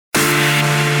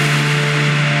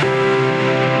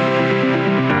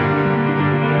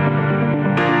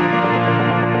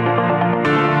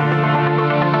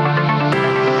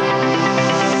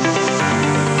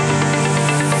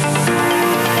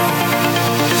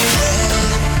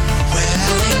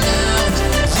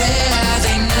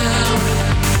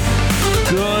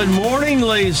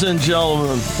ladies and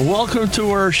gentlemen. Welcome to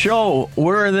our show.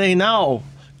 Where are they now?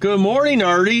 Good morning,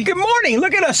 Artie. Good morning.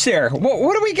 Look at us there.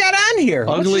 What do we got on here?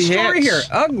 Ugly What's the story hats.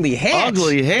 here? Ugly hats.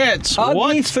 Ugly hats. Ugly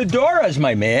What? fedoras,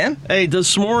 my man. Hey,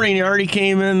 this morning, Artie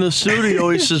came in the studio.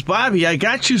 He says, Bobby, I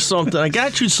got you something.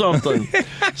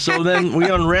 So then I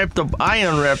unwrapped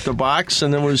the box,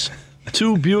 and there was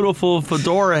two beautiful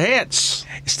fedora hats.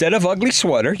 Instead of ugly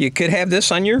sweater, you could have this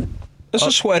on your... As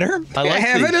a sweater. I like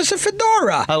have it these. as a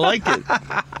fedora. I like it.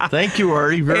 Thank you,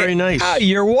 Artie. Very nice.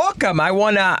 You're welcome. I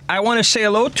wanna say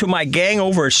hello to my gang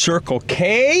over at Circle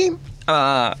K.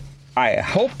 I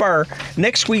hope our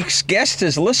next week's guest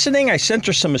is listening. I sent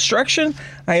her some instruction.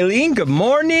 Eileen, good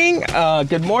morning.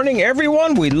 Good morning,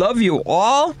 everyone. We love you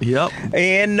all. Yep.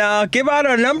 And give out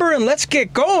our number and let's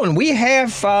get going. We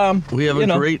have a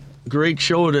great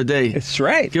show today. That's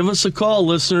right. Give us a call,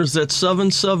 listeners. That's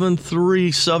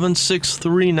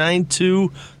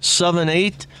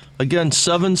 773-763-9278. Again,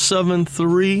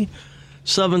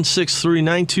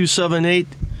 773-763-9278.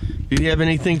 If you have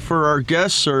anything for our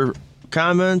guests or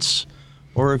comments,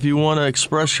 or if you want to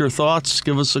express your thoughts,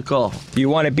 give us a call. If you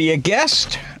want to be a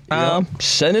guest,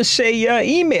 send us a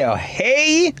email.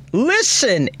 Hey,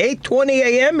 listen,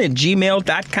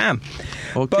 820am@gmail.com.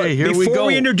 Okay, But here we go. Before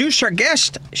we introduce our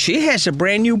guest, she has a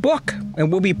brand new book,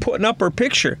 and we'll be putting up her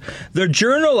picture. The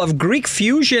Journal of Greek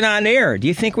Fusion on Air. Do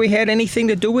you think we had anything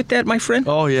to do with that, my friend?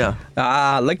 Oh, yeah.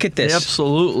 Look at this.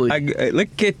 Absolutely.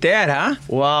 Look at that, huh?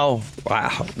 Wow.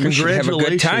 Wow. We should have a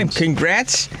good time.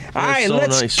 Congrats. All right, so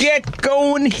let's nice. get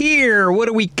going here. What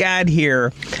do we got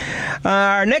here?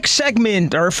 Our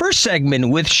first segment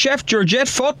with Chef Georgette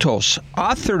Fotos,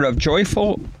 author of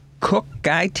Joyful Cook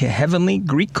Guide to Heavenly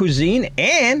Greek Cuisine,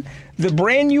 and the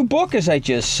brand new book, as I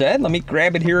just said. Let me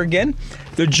grab it here again.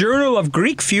 The Journal of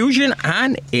Greek Fusion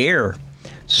on Air.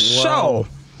 Wow.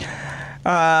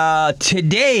 So,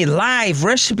 today, live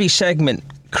recipe segment.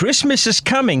 Christmas is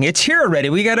coming. It's here already.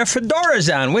 We got our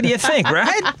fedoras on. What do you think,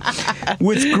 right?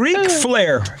 With Greek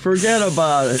flair. Forget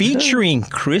about it. Featuring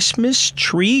Christmas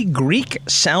tree Greek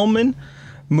salmon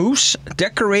mousse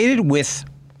decorated with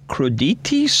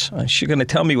crudités. She's going to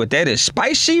tell me what that is.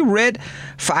 Spicy red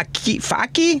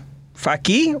faki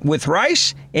with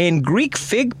rice, and Greek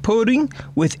fig pudding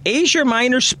with Asia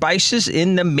Minor spices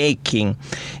in the making.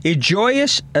 A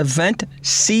joyous event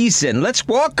season. Let's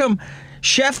welcome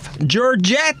Chef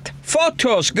Georgette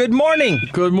Fotos. Good morning.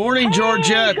 Good morning,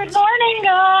 Georgette. Good morning,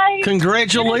 guys.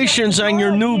 Congratulations on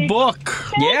your new book.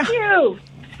 Thank you.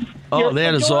 Oh,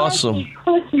 that is awesome.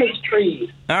 Christmas trees.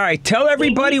 All right, tell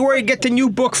everybody where you get the new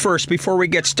book first before we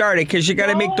get started, because you got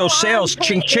to make those sales.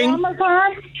 Ching, ching.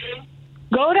 Amazon.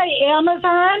 Go to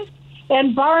Amazon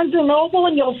and Barnes & Noble,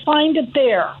 and you'll find it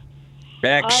there.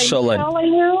 Excellent. I'm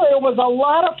telling you, it was a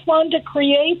lot of fun to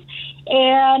create,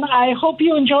 and I hope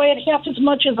you enjoy it half as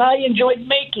much as I enjoyed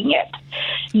making it.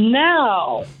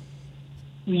 Now,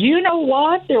 you know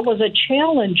what? There was a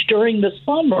challenge during the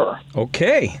summer.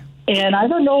 Okay. And I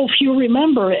don't know if you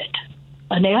remember it,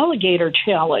 an alligator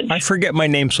challenge. I forget my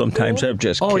name sometimes. I'm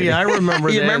just kidding. Oh, yeah, I remember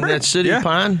You that. remember? That city Yeah.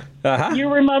 pond. Uh-huh.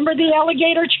 You remember the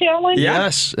alligator challenge? Yeah.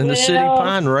 Yes, in the city Well-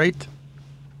 pond, right?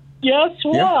 Guess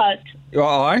what?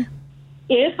 All right.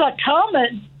 It's a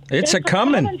coming. It's a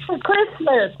coming. for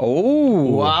Christmas. Oh.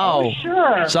 Wow.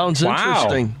 Sure. Sounds Wow.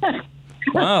 interesting.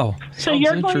 Wow. So Sounds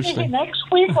you're going to interesting. next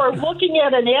week. We're looking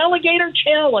at an alligator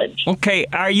challenge. Okay,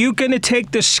 are you going to take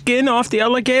the skin off the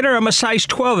alligator? I'm a size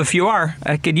 12 if you are.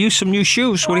 I could use some new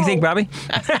shoes. What do you think, Bobby?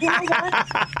 You know what?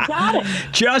 Got it.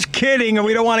 Just kidding.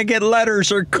 We don't want to get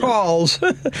letters or calls.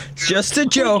 It's just a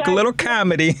joke, a little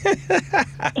comedy.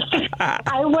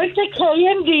 I went to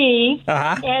K&D,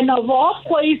 Uh-huh. and of all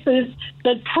places,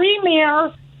 the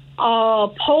premier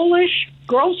Polish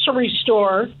grocery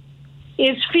store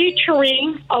is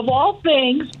featuring, of all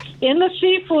things, in the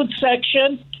seafood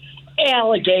section,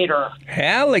 alligator.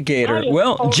 Alligator.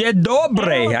 Well, dzień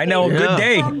dobry. I know. Yeah. Good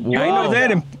day. I Wow. know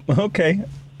that. Okay.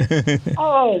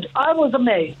 Oh, I was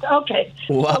amazed. Okay.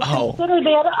 Wow. Consider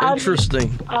that. Interesting.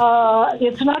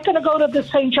 It's not going to go to the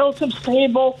St. Joseph's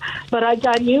table, but I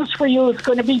got news for you. It's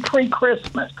going to be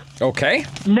pre-Christmas. Okay.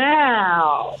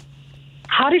 Now,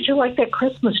 how did you like that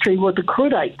Christmas tree with the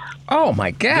crudite? Oh,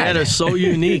 my God. That is so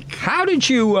unique. How did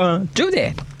you do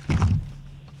that?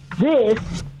 This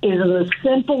is the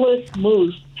simplest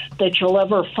mousse that you'll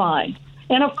ever find.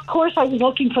 And, of course, I was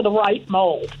looking for the right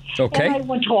mold. Okay. And I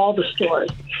went to all the stores.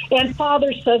 And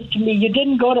Father says to me, you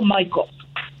didn't go to Michael's.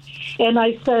 And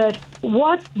I said,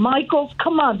 what, Michael's?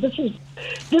 Come on, this is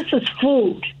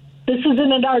food. This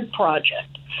isn't an art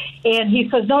project. And he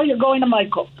says, no, you're going to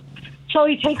Michael's. So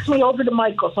he takes me over to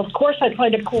Michael's. Of course, I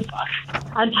find a coupon.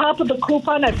 On top of the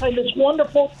coupon, I find this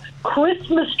wonderful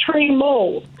Christmas tree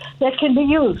mold that can be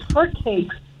used for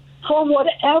cakes, for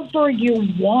whatever you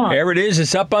want. There it is.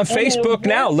 It's up on Facebook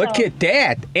now. Look at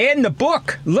that. And the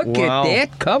book. Look Wow. at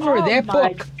that cover of that my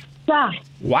book. God.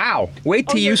 Wow. Wait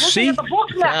till you you're looking see. at the book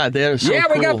now. God, that is so Yeah,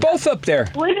 cool. we got both up there.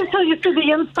 Wait until you see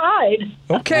the inside.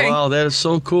 Okay. Wow, that is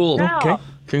so cool. Now, Okay.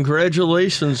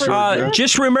 Congratulations, Georgia.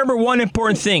 Just remember one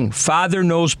important thing. Father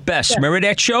knows best. Remember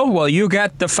that show? Well, you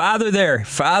got the father there.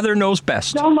 Father knows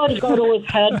best. don't let it go to his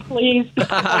head, please.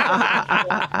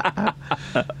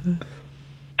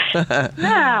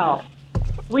 Now,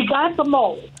 we got the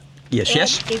mold. Yes,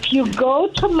 yes. And if you go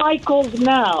to Michael's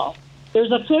now,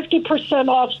 there's a 50%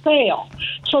 off sale.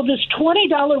 So this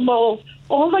 $20 mold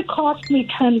only cost me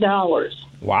 $10.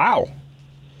 Wow.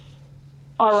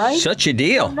 All right? Such a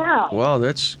deal. Now, Wow,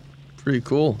 that's pretty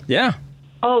cool. Yeah.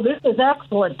 oh, this is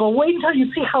excellent. But wait until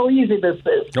you see how easy this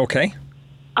is. Okay.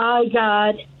 I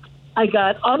got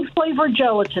unflavored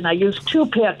gelatin. I used 2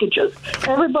 packages.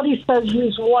 Everybody says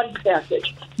use 1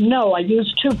 package. No, I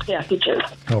used 2 packages.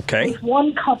 Okay. With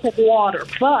 1 cup of water.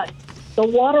 But the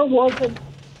water wasn't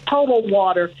total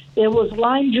water. It was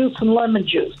lime juice and lemon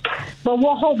juice. But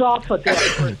we'll hold off with that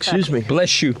for a Excuse second. me.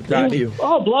 Bless you. Thank you.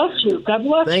 Oh, bless you. God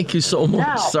bless you. Thank you so much.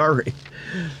 Now. Sorry.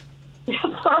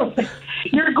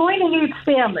 You're going to need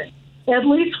salmon, at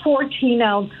least 14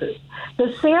 ounces.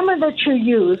 The salmon that you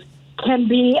use can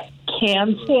be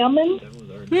canned salmon,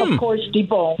 of course,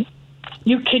 deboned.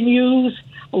 You can use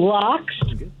lox.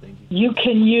 You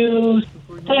can use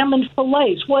salmon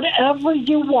fillets, whatever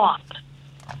you want.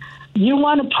 You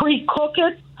want to pre-cook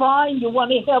it? Fine. You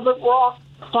want to have it raw?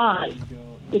 Fine.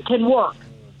 It can work.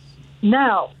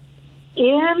 Now,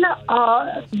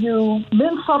 you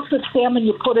mince up the salmon,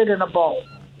 you put it in a bowl.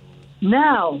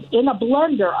 Now, in a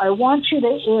blender, I want you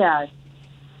to add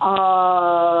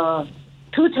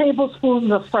 2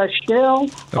 tablespoons of fresh dill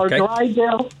or Okay. dry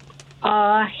dill,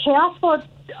 half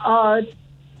a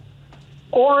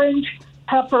orange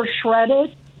pepper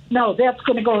shredded. No, that's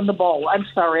going to go in the bowl. I'm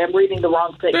sorry, I'm reading the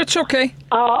wrong thing. That's okay.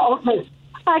 Okay,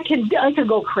 I can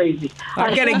go crazy.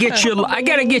 I gotta get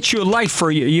you a light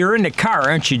for you. You're in the car,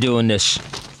 aren't you? Doing this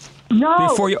No,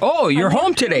 before you? Oh, you're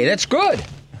home today. That's good.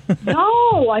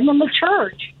 no, I'm in the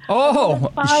church. Oh,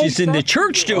 she's in the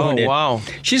church Oh, doing it. wow.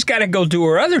 She's got to go do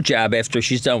her other job after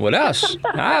she's done with us.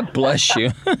 Ah, bless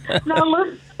you. Now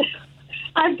look,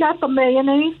 I've got the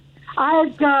mayonnaise.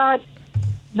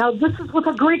 Now this is with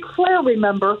a Greek flair,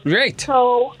 remember? Great.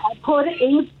 So I put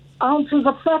 8 ounces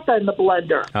of feta in the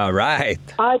blender. All right.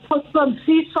 I put some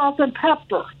sea salt and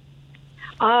pepper.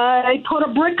 I put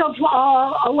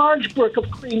a large brick of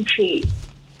cream cheese.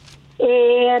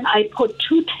 And I put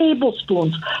 2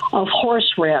 tablespoons of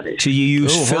horseradish. So you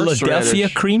use Oh, Philadelphia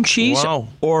horseradish. cream cheese Wow.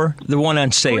 or the one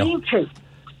on sale? Cream cheese.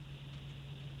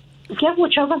 Get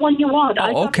whichever one you want.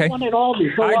 I got okay. the one at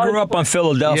Aldi. The I large grew up on one.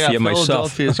 Philadelphia Yeah,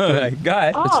 myself. Philadelphia's good. Go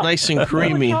ahead. It's nice and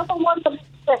creamy. Whichever one that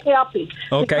makes you happy.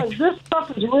 Okay. Because this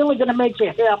stuff is really going to make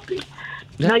you happy.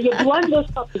 Now you blend this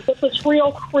up. You get this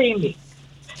real creamy.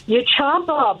 You chop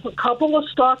up a couple of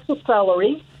stalks of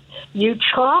celery. You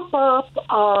chop up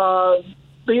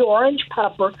the orange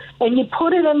pepper, and you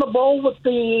put it in the bowl with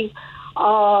the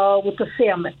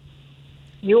salmon.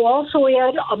 You also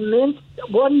add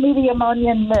one medium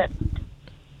onion minced.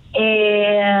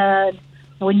 And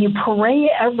when you puree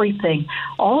everything,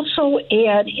 also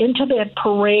add into that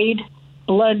pureed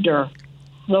blender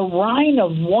the rind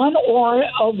of one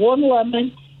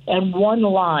lemon and 1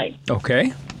 lime.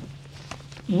 Okay.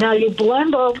 Now you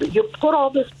you put all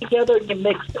this together and you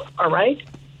mix it, all right?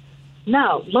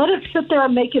 Now, let it sit there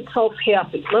and make itself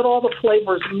happy. Let all the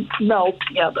flavors melt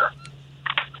together.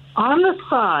 On the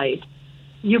side,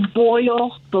 you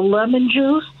boil the lemon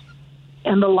juice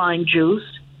and the lime juice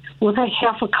with a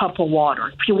half a cup of water.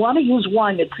 If you want to use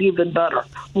wine, it's even better.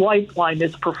 White wine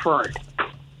is preferred.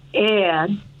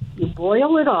 And you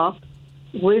boil it up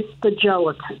with the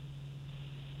gelatin,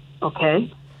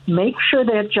 okay? Make sure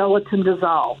that gelatin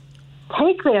dissolves.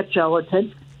 Take that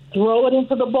gelatin, throw it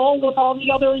into the bowl with all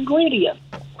the other ingredients.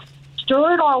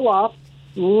 Stir it all up,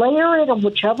 layer it in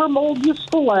whichever mold you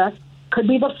select. Could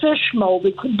be the fish mold.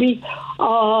 It could be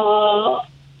a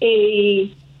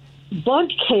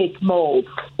bundt cake mold.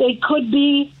 It could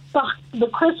be the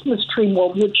Christmas tree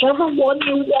mold, whichever one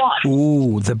you want.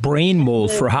 Ooh, the brain mold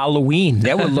for Halloween.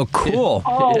 That would look cool.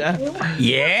 Oh, Yeah.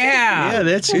 Yeah. Yeah,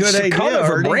 that's a It's good the idea, color of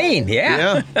a Artie. brain.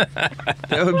 Yeah. Yeah.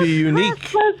 That would be unique.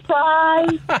 Christmas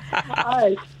time. All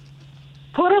right.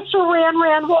 Put a saran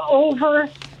wrap over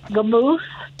the mousse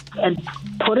and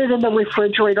put it in the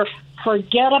refrigerator.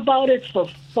 Forget about it for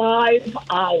 5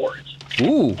 hours.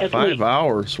 Ooh. At 5 least.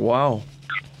 hours. Wow.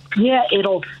 Yeah,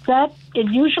 it'll set. It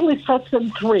usually sets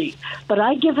in 3, but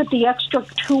I give it the extra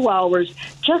 2 hours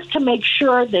just to make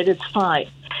sure that it's fine.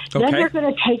 Then Okay. you're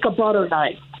going to take a butter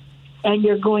knife and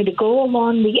you're going to go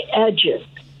along the edges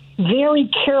very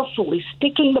carefully,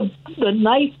 sticking the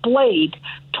knife blade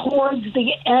towards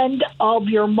the end of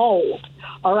your mold.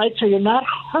 All right, so you're not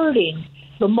hurting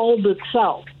the mold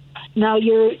itself. Now,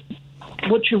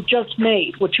 what you've just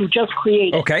made, what you've just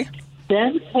created. Okay.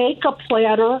 Then take a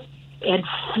platter and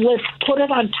put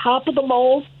it on top of the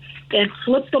mold and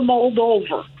flip the mold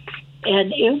over,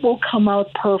 and it will come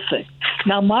out perfect.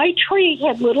 Now, my tree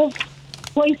had little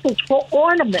places for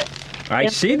ornament. I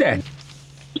see that.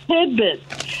 Tidbits.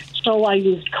 So I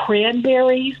used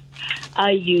cranberries.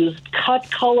 I used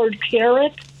cut-colored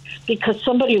carrots because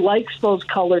somebody likes those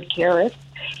colored carrots,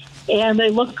 and they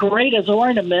look great as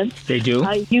ornaments. They do.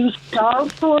 I used star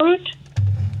fruit.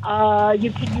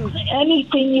 You can use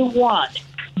anything you want.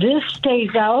 This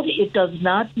stays out. It does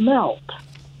not melt.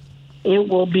 It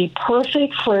will be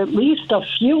perfect for at least a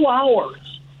few hours.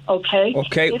 Okay.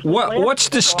 Okay. It What's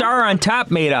the star on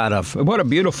top made out of? What a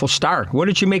beautiful star. What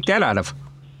did you make that out of?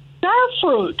 Star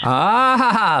fruit.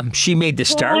 Ah, she made the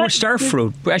star with star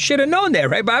fruit. I should have known that,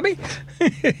 right, Bobby?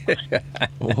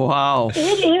 Wow. It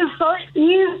is the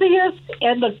easiest,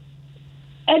 and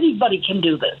anybody can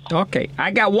do this. Okay. I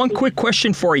got one quick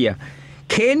question for you.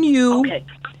 Can you Okay.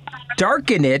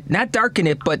 darken it, not darken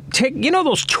it, but take,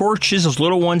 those torches, those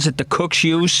little ones that the cooks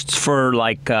use for,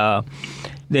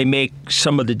 they make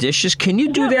some of the dishes. Can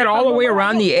you do that all the way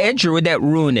around the edge, or would that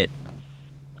ruin it?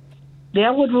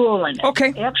 That would ruin it.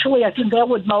 Okay. Actually, I think that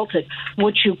would melt it.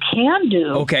 What you can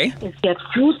do Okay. is get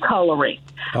food coloring.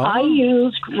 I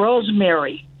used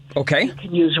rosemary. Okay. You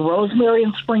can use rosemary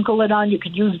and sprinkle it on. You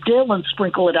could use dill and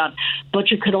sprinkle it on.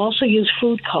 But you could also use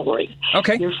food coloring.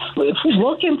 Okay.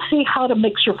 Look and see how to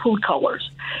mix your food colors.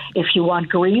 If you want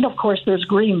green, of course, there's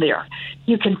green there.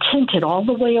 You can tint it all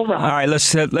the way around. All right,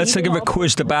 let's give a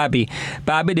quiz to Bobby.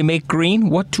 Bobby, to make green,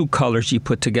 what 2 colors do you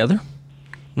put together?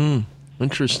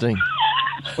 Interesting.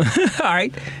 All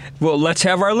right. Well, let's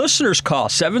have our listeners call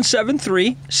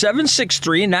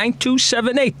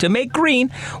 773-763-9278 to make green.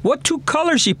 What 2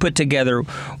 colors you put together?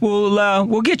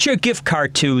 We'll get you a gift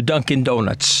card to Dunkin'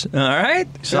 Donuts. All right.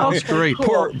 Sounds great.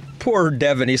 Poor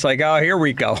Devin. He's like, oh, here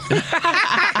we go. All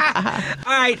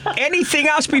right. Anything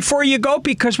else before you go?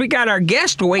 Because we got our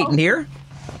guest waiting here.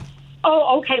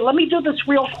 Oh, okay. Let me do this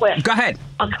real quick. Go ahead.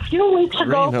 A few weeks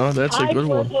ago, Green, huh? That's a good I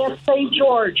was one. at St.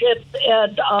 George at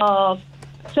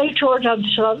St. George on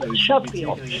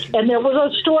Sheffield, and there was a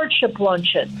stewardship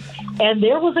luncheon, and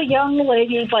there was a young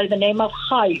lady by the name of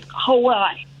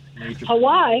Hawaii.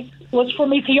 Hawaii was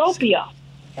from Ethiopia,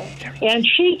 and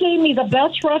she gave me the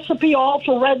best recipe all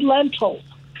for red lentils.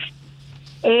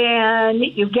 And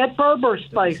you get Berber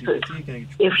spices.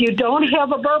 If you don't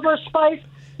have a Berber spice,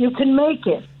 you can make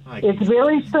it. It's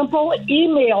very simple.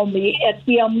 Email me at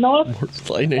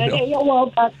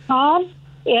theamnut@AOL.com,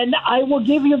 and I will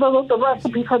give you the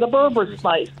recipe for the Berber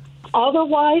spice.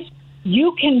 Otherwise,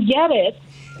 you can get it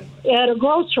at a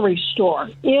grocery store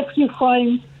if you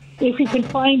can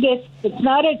find it. It's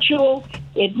not at Jewel.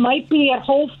 It might be at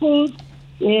Whole Foods.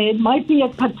 It might be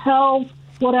at Patel,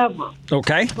 whatever.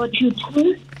 Okay. But you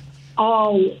take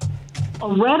a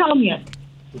red onion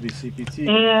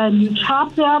and you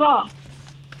chop that up.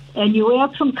 And you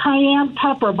add some cayenne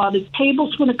pepper, about a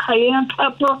tablespoon of cayenne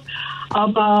pepper,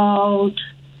 hold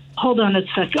on a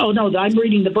second. Oh, no, I'm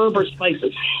reading the Berber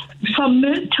spices.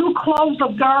 2 cloves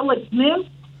of garlic mint,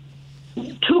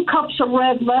 2 cups of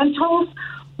red lentils,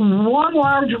 1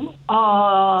 large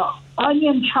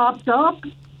onion chopped up.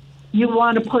 You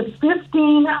want to put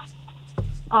 15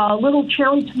 little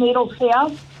cherry tomatoes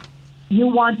half. You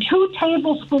want 2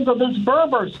 tablespoons of this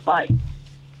Berber spice.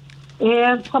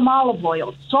 And some olive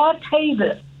oil. Saute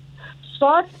this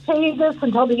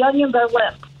until the onions are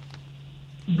limp.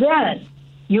 Then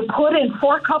you put in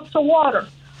 4 cups of water.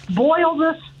 Boil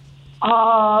this,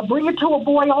 bring it to a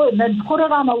boil, and then put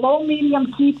it on a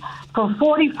low-medium heat for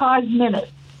 45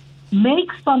 minutes.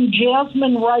 Make some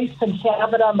jasmine rice and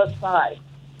have it on the side.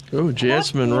 Oh,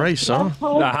 jasmine rice, huh?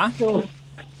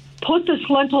 Put this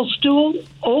lentil stew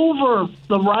over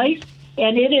the rice,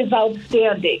 and it is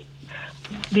outstanding.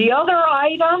 The other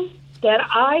item that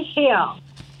I have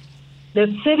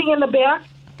that's sitting in the back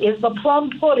is the plum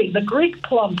pudding, the Greek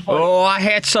plum pudding. Oh, I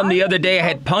had some the other day. I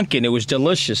had pumpkin. It was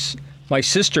delicious. My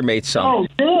sister made some. Oh,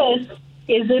 this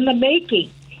is in the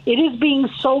making. It is being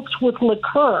soaked with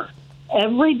liqueur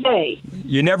every day.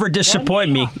 You never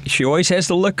disappoint me. She always has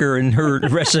the liquor in her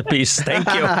recipes. Thank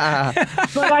you.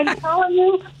 But I'm telling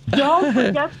you, don't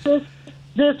forget this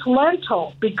this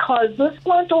lentil, because this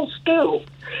lentil stew,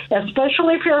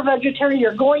 especially if you're a vegetarian,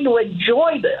 you're going to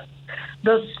enjoy this.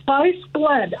 The spice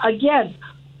blend, again,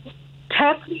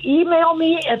 email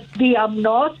me at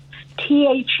theamnos,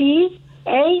 TheAmnos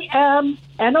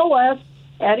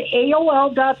at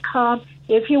AOL.com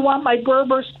if you want my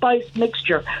Berber spice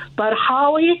mixture. But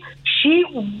Holly, she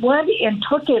went and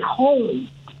took it home.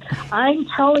 I'm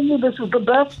telling you, this is the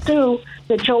best stew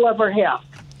that you'll ever have.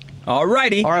 All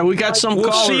righty. All right, we got some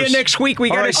We'll callers. see you next week. We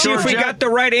got to see if we got the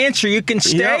right answer. You can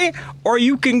stay or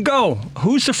you can go.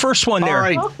 Who's the first one there? All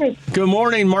right. Okay. Good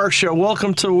morning, Marcia.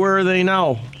 Welcome to Where Are They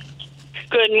Now?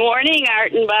 Good morning,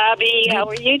 Art and Bobby. How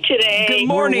are you today? Good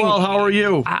morning. Well, how are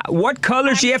you? What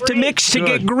colors do you have to mix to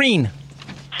get green?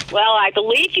 Well, I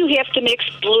believe you have to mix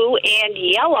blue and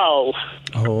yellow.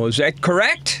 Oh, is that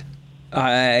correct?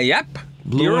 Yep.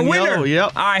 Blue You're and a winner. yellow,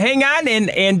 yep. All right, hang on,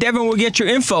 and Devin will get your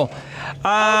info.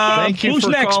 Thank you who's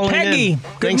for next? calling Peggy. in.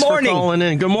 Good Thanks morning. for calling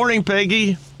in. Good morning,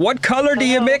 Peggy. What color do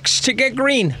you mix to get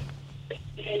green?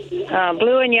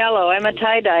 Blue and yellow. I'm a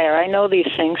tie-dyer. I know these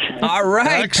things. All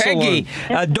right, Excellent.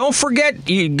 Peggy. Don't forget,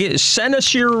 send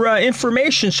us your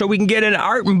information so we can get an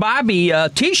Art and Bobby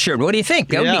T-shirt. What do you think?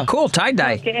 That would be cool,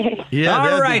 tie-dye. Okay. Yeah, All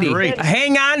that'd be righty. great.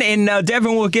 Hang on, and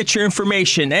Devin will get your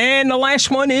information. And the last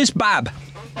one is Bob.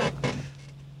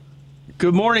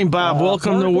 Good morning, Bob.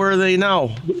 Welcome to Where Are They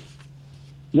Now?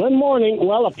 Good morning.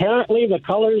 Well, apparently the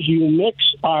colors you mix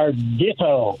are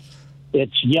ditto.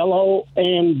 It's yellow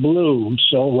and blue.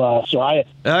 So I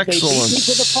Excellent.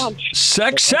 to the punch.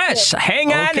 Success.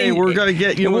 Hang on. Okay, and we're gonna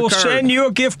get you a We'll card. send you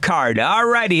a gift card. All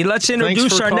righty. Let's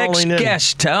introduce for our next calling in.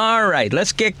 guest. All right.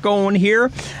 Let's get going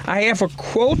here. I have a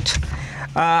quote.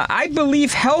 I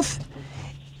believe health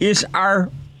is our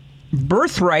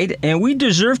birthright, and we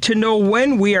deserve to know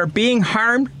when we are being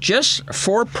harmed just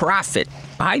for profit.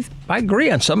 I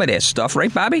agree on some of that stuff,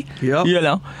 right, Bobby? Yep. You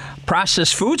know,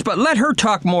 processed foods, but let her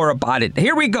talk more about it.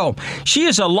 Here we go. She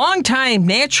is a longtime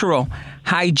natural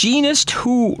hygienist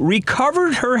who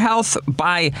recovered her health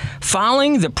by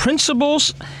following the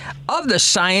principles of the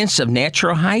science of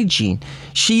natural hygiene.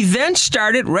 She then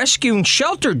started rescuing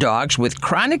shelter dogs with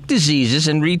chronic diseases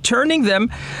and returning them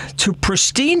to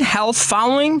pristine health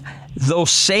following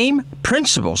those same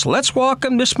principles. Let's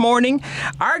welcome this morning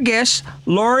our guest,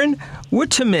 Lauren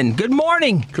Witteman. Good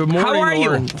morning. Good morning, How are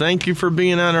Lauren. you? Thank you for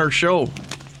being on our show.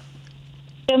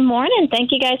 Good morning.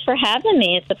 Thank you guys for having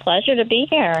me. It's a pleasure to be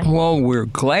here. Well, we're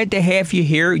glad to have you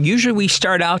here. Usually we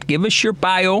start out, give us your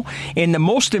bio, and the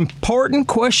most important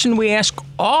question we ask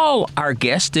all our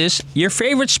guests is your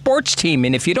favorite sports team.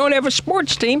 And if you don't have a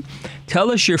sports team,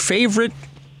 tell us your favorite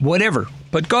whatever.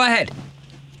 But go ahead.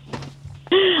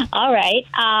 All right.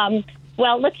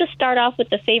 Well, let's just start off with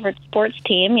the favorite sports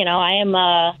team. You know, I am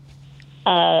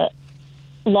a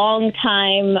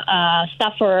long-time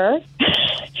sufferer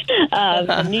of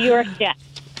the New York Jets.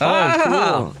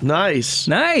 Oh, cool. Nice.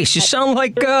 Nice. You sound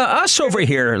like us over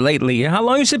here lately. How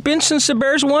long has it been since the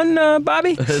Bears won,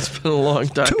 Bobby? It's been a long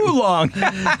time. Too long.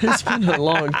 It's been a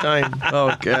long time.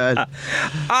 Oh, God.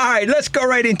 All right, let's go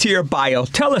right into your bio.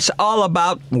 Tell us all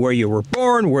about where you were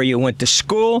born, where you went to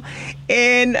school,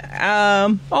 and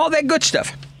all that good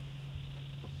stuff.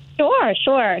 Sure.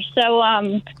 So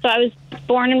I was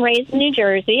born and raised in New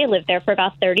Jersey. I lived there for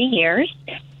about 30 years.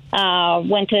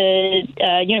 Went to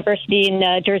university in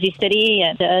Jersey City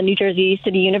at New Jersey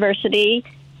City University.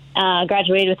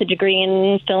 Graduated with a degree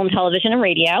in film, television, and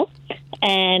radio.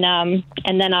 And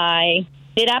then I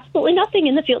did absolutely nothing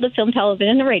in the field of film,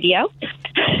 television, and radio.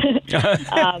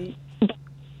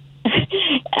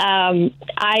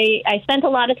 I spent a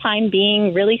lot of time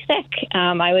being really sick.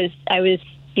 I was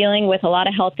dealing with a lot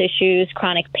of health issues,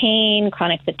 chronic pain,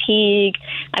 chronic fatigue.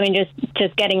 I mean,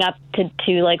 just getting up to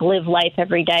like live life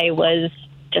every day was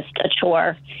just a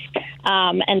chore.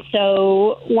 And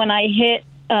so when I hit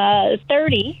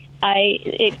 30,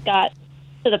 it got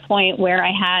to the point where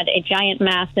I had a giant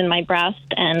mass in my breast,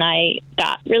 and I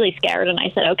got really scared. And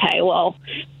I said, okay, well,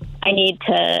 I need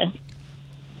to,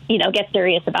 get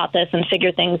serious about this and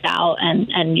figure things out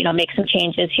and make some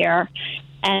changes here.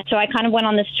 And so I kind of went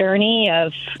on this journey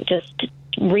of just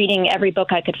reading every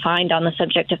book I could find on the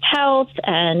subject of health.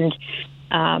 And,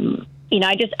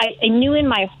 I knew in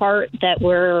my heart that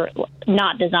we're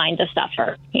not designed to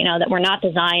suffer, that we're not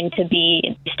designed to be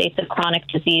in states of chronic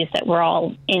disease that we're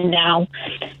all in now.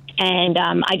 And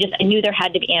I knew there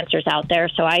had to be answers out there.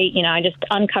 So I just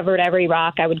uncovered every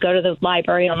rock. I would go to the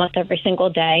library almost every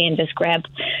single day and just grab,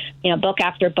 book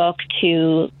after book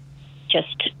to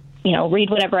just read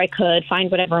whatever I could,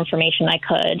 find whatever information I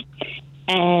could.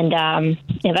 And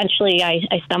eventually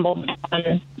I stumbled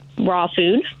on raw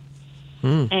food.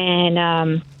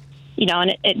 And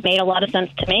and it made a lot of sense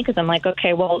to me because I'm like,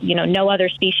 okay, well, no other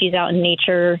species out in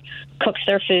nature cooks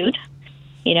their food.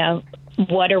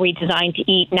 What are we designed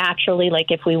to eat naturally? Like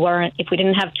if we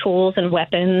didn't have tools and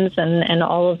weapons and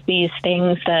all of these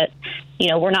things that,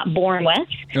 we're not born with.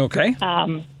 Okay.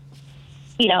 And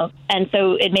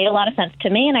so it made a lot of sense to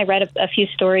me. And I read a few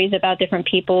stories about different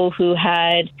people who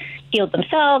had healed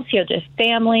themselves, healed their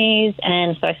families.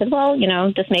 And so I said, well,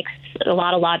 this makes a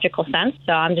lot of logical sense.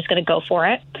 So I'm just going to go for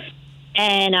it.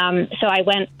 And so I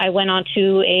went on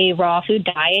to a raw food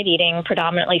diet, eating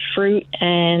predominantly fruit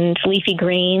and leafy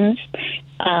greens,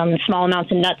 small amounts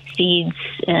of nuts, seeds,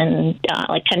 and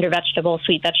like tender vegetables,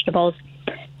 sweet vegetables.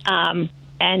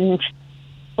 And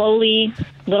slowly,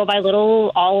 little by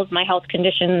little, all of my health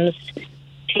conditions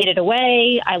faded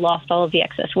away. I lost all of the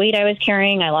excess weight I was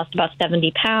carrying. I lost about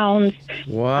 70 pounds.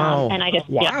 Wow. And I just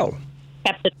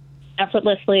kept it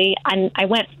effortlessly. And I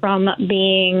went from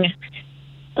being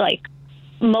like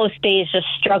most days just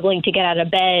struggling to get out of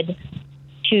bed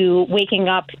to waking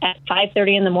up at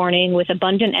 5:30 in the morning with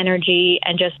abundant energy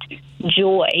and just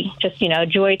joy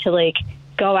to like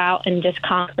go out and just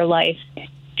conquer life.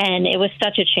 And it was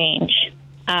such a change.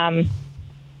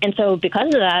 And so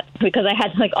because of that, because I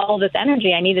had like all this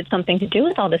energy, I needed something to do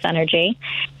with all this energy.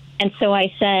 And so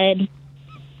I said,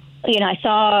 I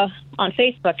saw on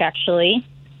Facebook actually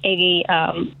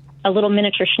a little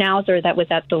miniature schnauzer that was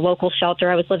at the local shelter.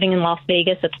 I was living in Las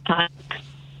Vegas at the time.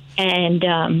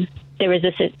 And there was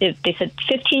this, they said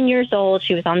 15 years old.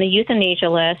 She was on the euthanasia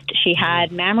list. She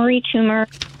had mammary tumor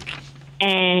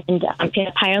and she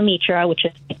had pyometra, which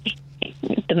is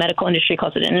the medical industry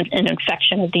calls it an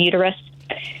infection of the uterus.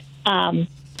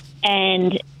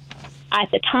 And at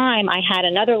the time, I had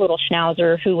another little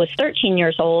schnauzer who was 13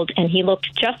 years old, and he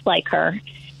looked just like her.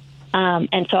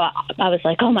 And so I was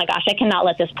like, oh my gosh, I cannot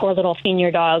let this poor little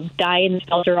senior dog die in the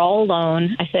shelter all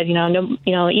alone. I said, even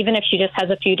if she just has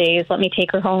a few days, let me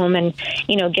take her home and,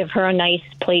 give her a nice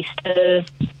place to,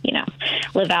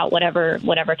 live out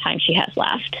whatever time she has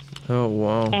left. Oh,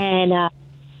 wow. And,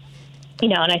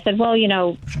 and I said, well,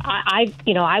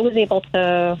 I was able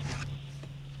to,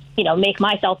 make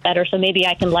myself better, so maybe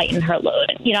I can lighten her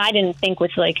load. I didn't think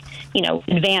with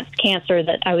advanced cancer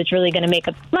that I was really going to make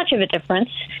much of a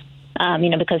difference.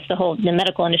 Because the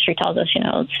medical industry tells us,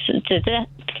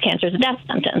 cancer is a death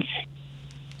sentence.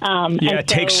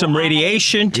 Take some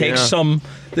radiation, take some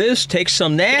this, take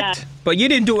some that. Yeah. But you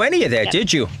didn't do any of that,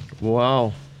 did you?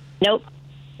 Wow. Nope.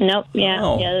 Yeah.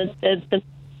 Oh. Yeah. The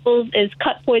is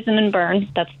cut, poison, and burn.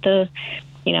 That's the,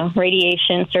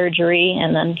 radiation, surgery,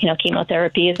 and then,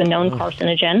 chemotherapy is a known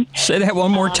carcinogen. Say that one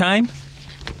more time.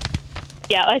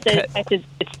 Yeah, I said it's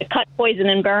the cut, poison,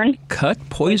 and burn. Cut,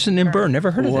 poison, and burn. Never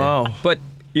heard of that. But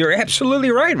you're absolutely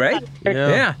right?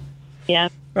 Yeah. Yeah.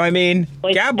 I mean,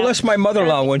 God bless my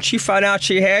mother-in-law. When she found out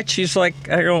she's like,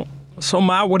 so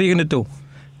Ma, what are you going to do?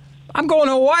 I'm going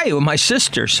to Hawaii with my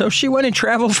sister. So she went and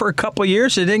traveled for a couple of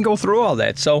years and didn't go through all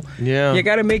that. So you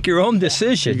got to make your own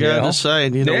decision. You got to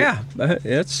decide.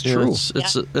 It's true.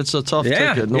 It's a tough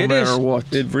ticket, no matter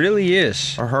what. It really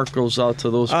is. Our heart goes out to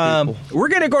those people. We're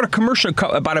going to go to commercial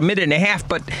about a minute and a half,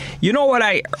 but you know what?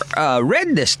 I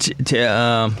read this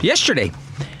yesterday.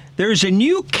 There's a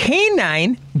new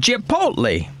canine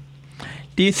Chipotle.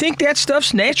 Do you think that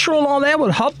stuff's natural and all that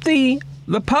will help the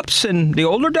pups and the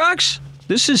older dogs?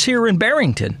 This is here in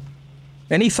Barrington.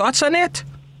 Any thoughts on that?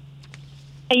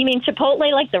 You mean Chipotle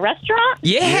like the restaurant?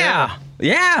 Yeah.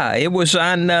 It was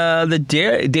on the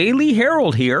Daily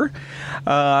Herald here.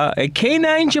 A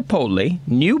canine Chipotle,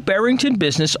 new Barrington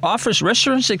business, offers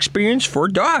restaurant experience for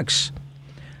dogs.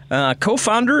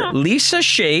 Co-founder Lisa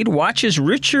Shade watches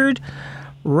Richard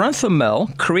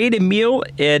Runthamel create a meal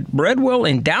at Breadwell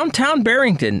in downtown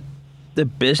Barrington. The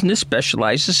business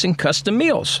specializes in custom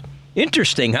meals.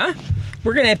 Interesting, huh?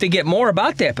 We're going to have to get more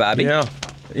about that, Bobby. Yeah.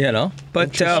 But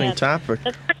interesting topic.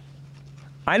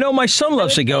 I know my son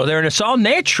loves to go there, and it's all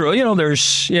natural.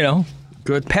 There's,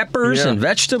 good peppers and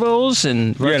vegetables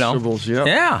and,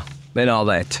 Yeah, and all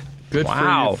that. Good for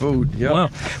your food. Yep. Wow.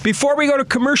 Before we go to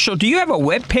commercial, do you have a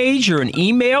web page or an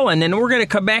email? And then we're going to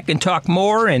come back and talk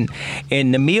more and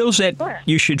the meals that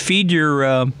you should feed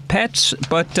your pets.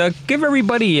 But give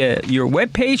everybody your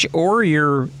web page or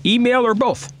your email or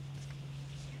both.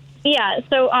 Yeah,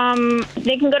 so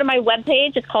they can go to my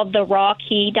webpage. It's called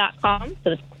therawkey.com. So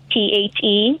it's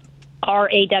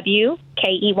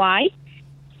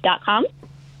TheRawkey.com.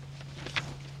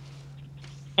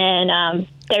 And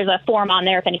there's a form on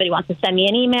there if anybody wants to send me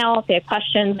an email if they have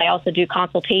questions. I also do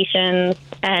consultations,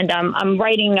 and I'm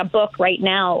writing a book right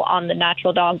now on the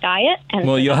natural dog diet. And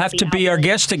well, you'll have to be our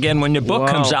guest again when your book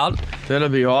comes out. That'll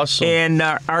be awesome. And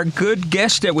our good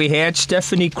guest that we had,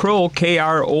 Stephanie Kroll,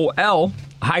 Krol,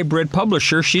 Hybrid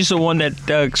Publisher, she's the one that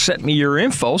sent me your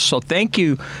info. So thank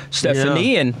you,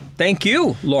 Stephanie, and thank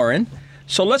you, Lauren.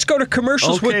 So let's go to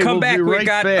commercials. We'll come back. We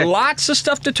got lots of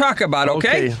stuff to talk about,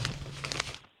 okay?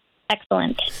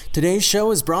 Excellent. Today's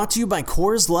show is brought to you by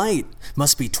Coors Light.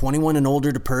 Must be 21 and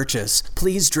older to purchase.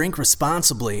 Please drink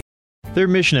responsibly. Their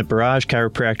mission at Barrage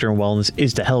Chiropractor and Wellness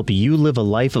is to help you live a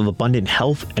life of abundant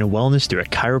health and wellness through a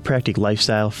chiropractic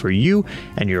lifestyle for you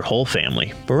and your whole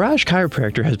family. Barrage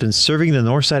Chiropractor has been serving the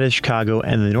north side of Chicago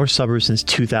and the north suburbs since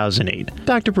 2008.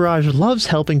 Dr. Barrage loves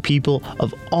helping people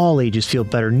of all ages feel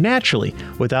better naturally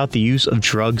without the use of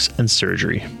drugs and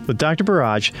surgery. With Dr.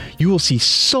 Barrage, you will see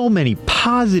so many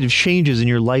positive changes in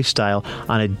your lifestyle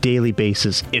on a daily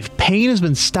basis. If pain has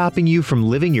been stopping you from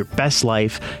living your best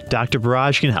life, Dr.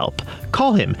 Barrage can help.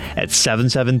 Call him at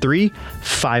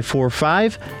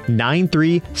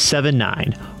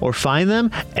 773-545-9379 or find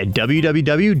them at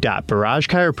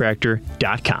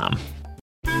www.barragechiropractor.com.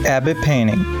 Abbott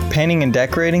Painting. Painting and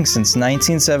decorating since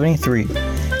 1973.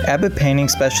 Abbott Painting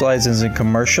specializes in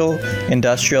commercial,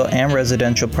 industrial, and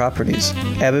residential properties.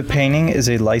 Abbott Painting is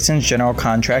a licensed general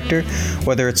contractor,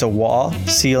 whether it's a wall,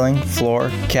 ceiling, floor,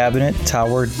 cabinet,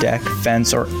 tower, deck,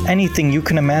 fence, or anything you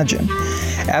can imagine.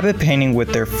 Abbott Painting,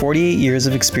 with their 48 years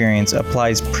of experience,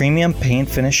 applies premium paint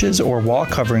finishes or wall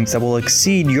coverings that will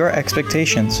exceed your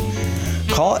expectations.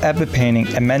 Call Abbott Painting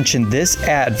and mention this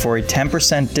ad for a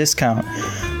 10% discount.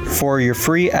 For your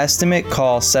free estimate,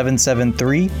 call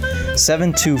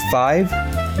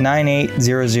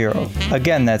 773-725-9800.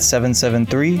 Again, that's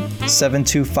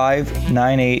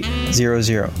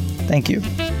 773-725-9800. Thank you.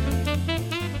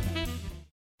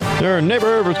 Their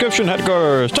neighborhood prescription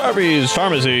headquarters, Tarby's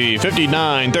Pharmacy,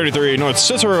 5933 North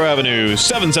Cicero Avenue,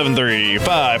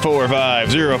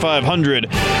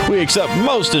 773-545-0500. We accept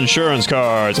most insurance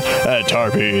cards at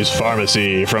Tarby's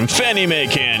Pharmacy. From Fannie Mae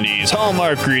candies,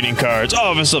 Hallmark greeting cards,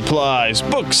 office supplies,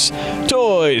 books,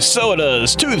 toys,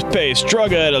 sodas, toothpaste,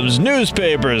 drug items,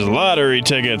 newspapers, lottery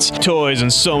tickets, toys,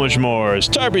 and so much more.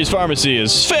 Tarby's Pharmacy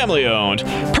is family-owned,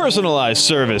 personalized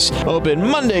service, open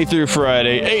Monday through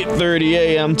Friday, 8:30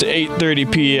 a.m. to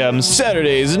 8:30 p.m.,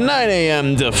 Saturdays 9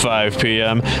 a.m. to 5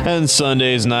 p.m., and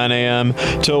Sundays 9 a.m.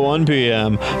 to 1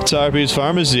 p.m. Tarby's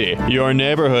Pharmacy, your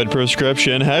neighborhood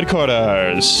prescription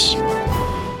headquarters.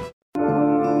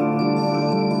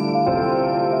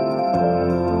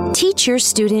 Teach your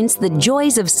students the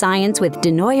joys of science with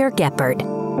Denoyer Geppert.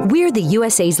 We're the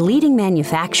USA's leading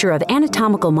manufacturer of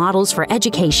anatomical models for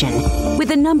education,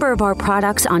 with a number of our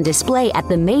products on display at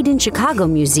the Made in Chicago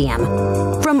Museum.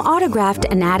 From autographed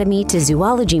anatomy to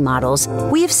zoology models,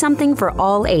 we have something for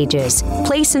all ages.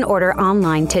 Place an order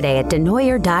online today at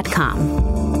denoyer.com.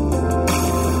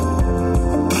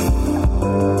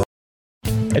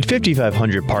 At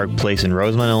 5500 Park Place in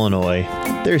Rosemont, Illinois,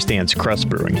 there stands Crust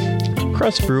Brewing.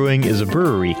 Crust Brewing is a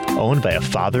brewery owned by a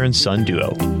father and son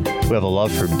duo who have a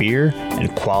love for beer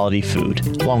and quality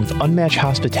food, along with unmatched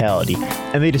hospitality,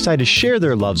 and they decided to share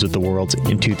their loves with the world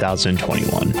in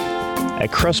 2021.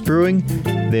 At Crust Brewing,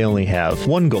 they only have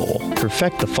one goal: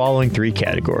 perfect the following three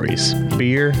categories: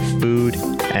 beer, food,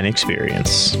 and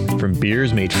experience. From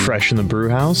beers made fresh in the brew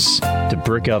house, to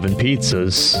brick oven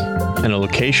pizzas, and a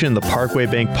location in the Parkway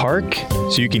Bank Park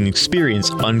so you can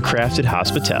experience uncrafted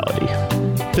hospitality.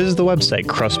 Visit the website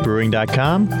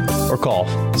crustbrewing.com or call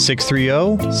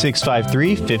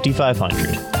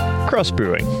 630-653-5500. Crust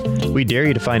Brewing. We dare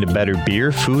you to find a better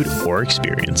beer, food, or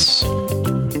experience.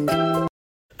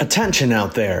 Attention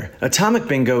out there. Atomic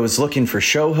Bingo is looking for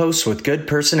show hosts with good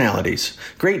personalities,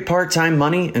 great part-time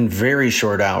money, and very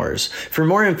short hours. For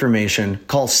more information,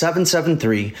 call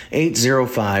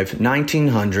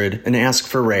 773-805-1900 and ask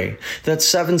for Ray. That's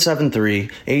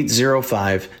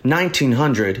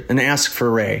 773-805-1900 and ask for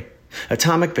Ray.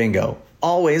 Atomic Bingo.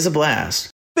 Always a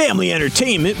blast. Family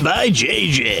Entertainment by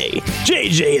JJ.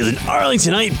 JJ is an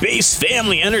Arlingtonite-based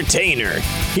family entertainer.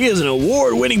 He is an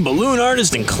award-winning balloon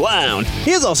artist and clown.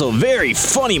 He is also a very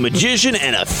funny magician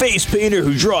and a face painter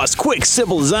who draws quick,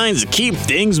 simple designs to keep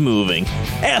things moving.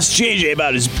 Ask JJ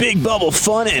about his Big Bubble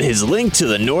Fun and his link to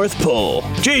the North Pole.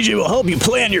 JJ will help you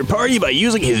plan your party by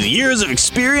using his years of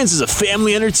experience as a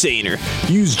family entertainer.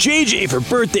 Use JJ for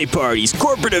birthday parties,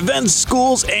 corporate events,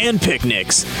 schools, and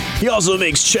picnics. He also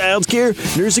makes childcare,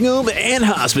 nursing home, and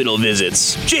hospital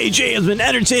visits. JJ has been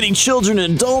entertaining children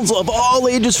and adults of all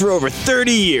ages for over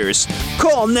 30 years.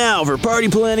 Call now for party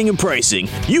planning and pricing.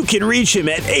 You can reach him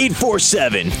at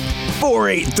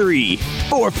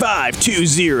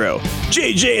 847-483-4520.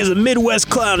 JJ is a Midwest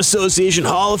Clown Association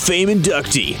Hall of Fame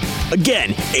inductee. Again,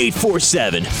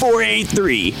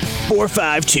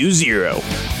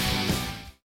 847-483-4520.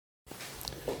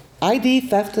 ID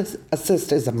Theft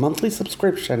Assist is a monthly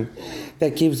subscription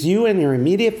that gives you and your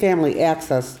immediate family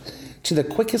access to the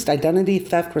quickest identity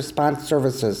theft response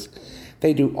services.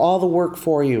 They do all the work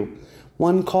for you.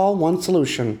 One call, one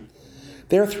solution.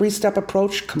 Their 3-step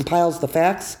approach compiles the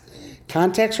facts,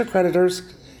 contacts your creditors,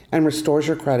 and restores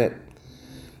your credit.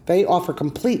 They offer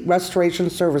complete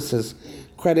restoration services,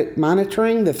 credit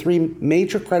monitoring, the 3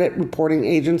 major credit reporting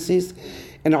agencies,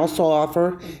 and also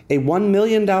offer a $1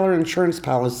 million insurance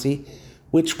policy,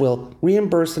 which will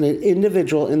reimburse an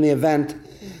individual in the event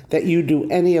that you do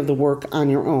any of the work on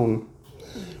your own.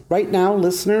 Right now,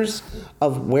 listeners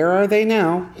of Where Are They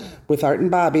Now with Art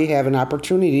and Bobby have an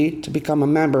opportunity to become a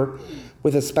member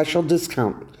with a special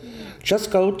discount. Just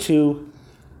go to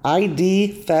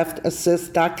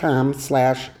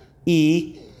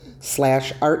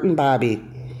idtheftassist.com/e/Art and Bobby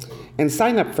and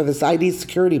sign up for this ID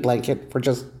security blanket for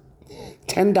just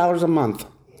 $10 a month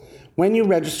when you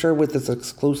register with this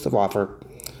exclusive offer.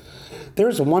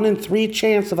 There's a 1 in 3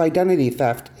 chance of identity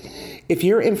theft if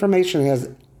your information has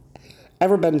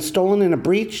ever been stolen in a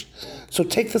breach, so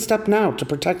take the step now to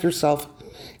protect yourself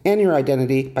and your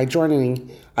identity by joining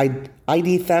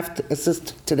ID Theft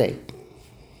Assist today.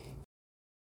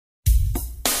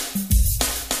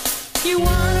 You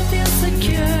want to feel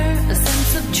secure, a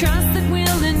sense of trust that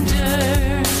will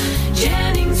endure.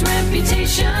 Jennings'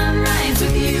 reputation rides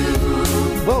with you.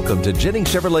 Welcome to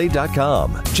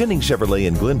JenningsChevrolet.com. Jennings Chevrolet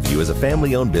in Glenview is a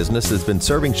family-owned business that's been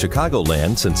serving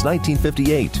Chicagoland since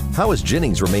 1958. How has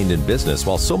Jennings remained in business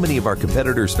while so many of our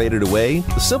competitors faded away?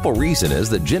 The simple reason is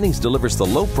that Jennings delivers the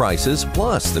low prices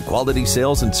plus the quality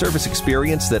sales and service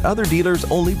experience that other dealers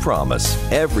only promise.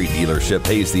 Every dealership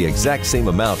pays the exact same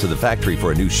amount to the factory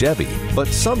for a new Chevy, but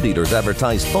some dealers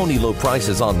advertise phony low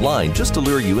prices online just to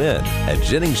lure you in. At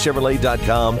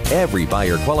JenningsChevrolet.com, every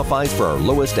buyer qualifies for our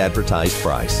lowest advertised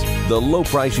price. The low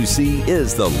price you see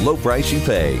is the low price you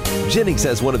pay. Jennings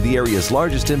has one of the area's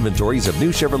largest inventories of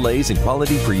new Chevrolets and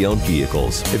quality pre-owned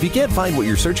vehicles. If you can't find what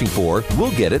you're searching for,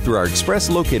 we'll get it through our express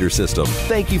locator system.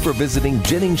 Thank you for visiting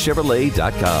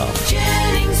JenningsChevrolet.com.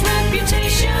 Jennings'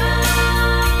 reputation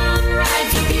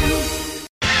rides with you.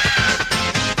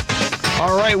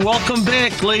 All right, welcome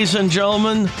back, ladies and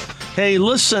gentlemen. Hey,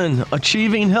 listen,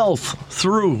 achieving health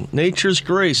through nature's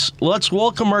grace. Let's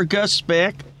welcome our guests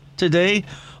back today,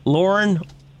 Lauren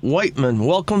Whiteman.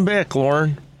 Welcome back,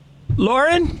 Lauren.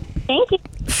 Lauren? Thank you.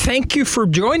 Thank you for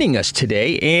joining us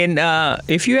today. And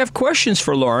if you have questions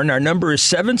for Lauren, our number is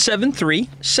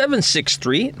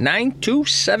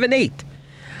 773-763-9278.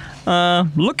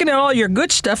 Looking at all your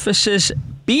good stuff, it says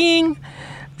being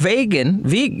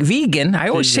vegan. I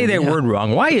always say that word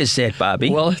wrong. Why is that, Bobby?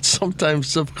 Well, it's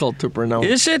sometimes difficult to pronounce.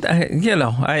 Is it?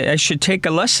 I should take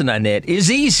a lesson on that.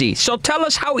 Is easy. So tell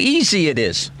us how easy it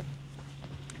is.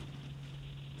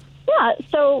 Yeah,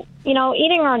 so,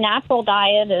 eating our natural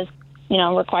diet is,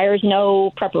 requires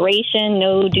no preparation,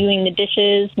 no doing the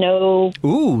dishes, no...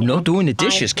 Ooh, no doing the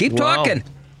dishes. Keep talking.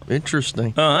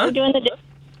 Interesting. No doing the dishes.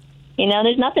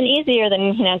 There's nothing easier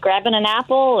than, grabbing an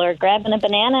apple or grabbing a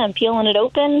banana and peeling it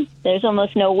open. There's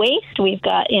almost no waste. We've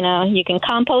got, you can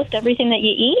compost everything that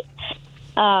you eat.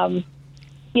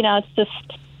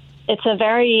 It's a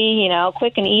very,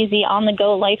 quick and easy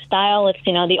on-the-go lifestyle. It's,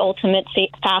 the ultimate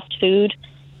fast food,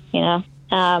 but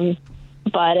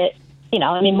it,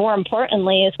 more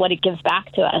importantly is what it gives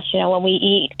back to us. When we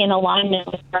eat in alignment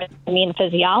with our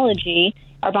physiology,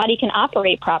 our body can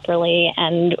operate properly,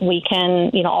 and we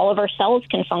can, all of our cells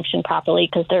can function properly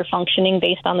because they're functioning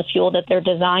based on the fuel that they're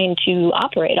designed to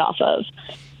operate off of.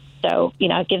 So,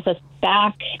 it gives us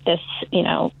back this,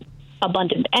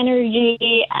 abundant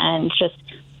energy and just,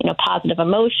 positive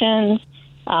emotions.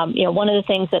 One of the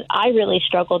things that I really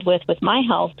struggled with my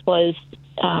health was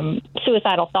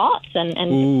suicidal thoughts and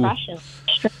depression.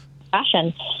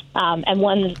 And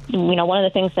one of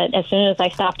the things that as soon as I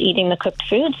stopped eating the cooked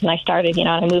foods and I started,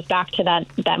 I moved back to that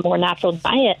more natural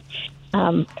diet,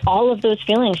 all of those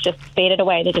feelings just faded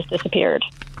away. They just disappeared.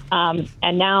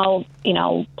 And now,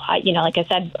 like I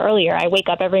said earlier, I wake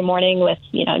up every morning with,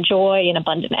 joy and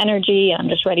abundant energy. I'm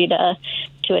just ready to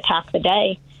attack the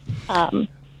day.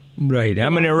 Right.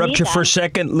 I'm going to interrupt you for a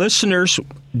second. Listeners,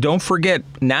 don't forget,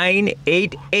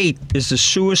 988 is the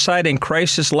Suicide and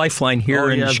Crisis Lifeline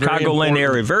here in the Chicagoland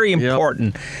area. Very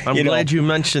important. Yep. I'm glad you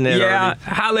mentioned that. Yeah, already.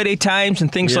 holiday times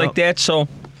and things like that. So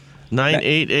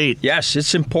 988. Yes,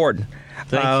 it's important.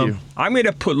 Thank you. I'm going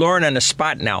to put Lauren on the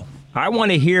spot now. I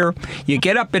want to hear, you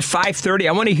get up at 5:30.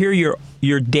 I want to hear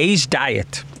your day's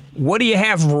diet. What do you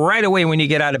have right away when you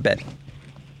get out of bed?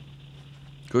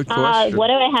 Good question. What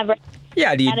do I have?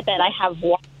 Yeah, Out of bed, I have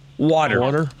water.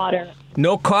 Water.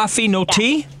 No coffee, no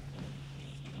tea?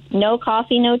 No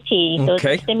coffee, no tea. Those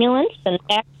Okay. are stimulants, and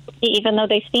even though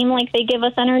they seem like they give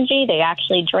us energy, they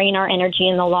actually drain our energy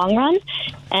in the long run.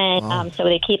 And so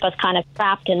they keep us kind of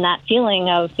trapped in that feeling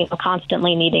of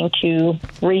constantly needing to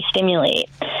re-stimulate.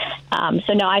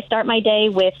 So no, I start my day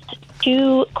with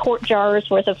 2 quart jars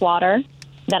worth of water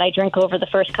that I drink over the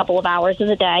first couple of hours of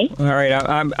the day. All right,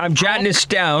 I'm jotting this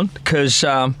down because,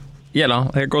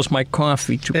 there goes my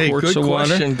coffee, 2 quarts of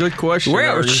water. Good question.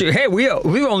 Well, Artie. hey, we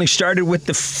only started with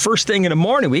the first thing in the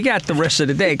morning. We got the rest of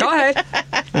the day. Go ahead.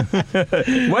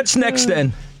 What's next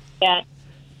then? Yeah.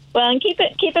 Well, and keep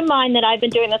in mind that I've been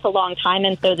doing this a long time,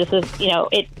 and so this is,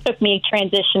 it took me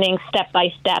transitioning step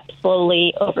by step,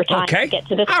 slowly over time to get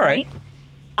to this point. Right.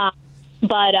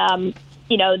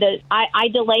 I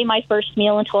delay my first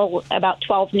meal until about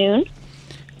 12 noon,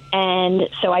 and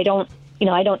so I don't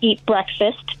eat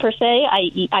breakfast per se.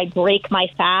 I break my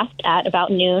fast at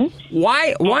about noon.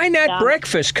 Why not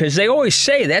breakfast? Because they always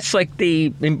say that's like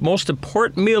the most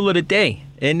important meal of the day.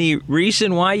 Any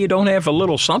reason why you don't have a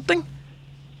little something?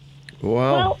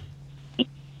 Well,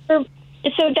 so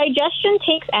digestion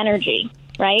takes energy,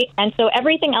 right? And so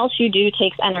everything else you do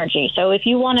takes energy. So if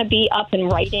you want to be up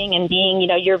and writing and being,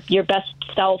 your best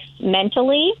self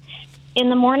mentally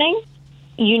in the morning,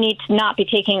 you need to not be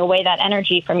taking away that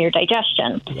energy from your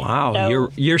digestion. Wow, So-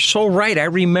 you're so right. I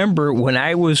remember when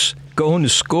I was going to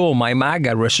school, my mom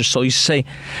got arrested, so he used to say,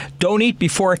 "Don't eat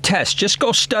before a test. Just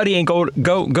go study and go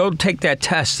take that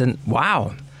test." And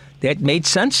wow, that made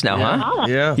sense now, huh?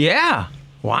 Yeah. Yeah.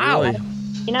 Wow. Really.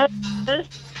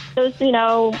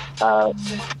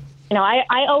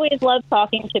 I always love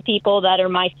talking to people that are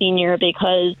my senior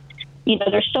because,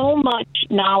 there's so much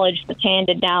knowledge that's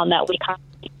handed down that we kind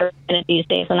of these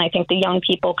days, and I think the young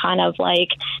people kind of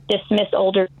dismiss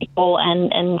older people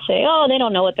and say, oh, they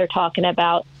don't know what they're talking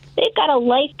about. They've got a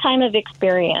lifetime of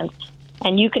experience,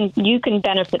 and you can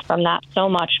benefit from that so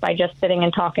much by just sitting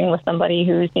and talking with somebody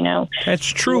who's That's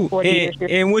true. 40 years.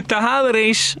 And with the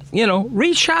holidays,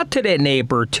 reach out to that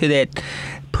neighbor, to that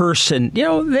person.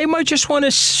 They might just want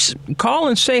to call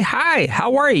and say, hi,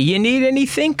 how are you? You need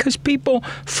anything? Because people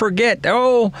forget,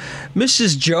 oh,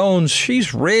 Mrs. Jones,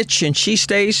 she's rich and she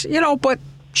stays, but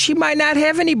she might not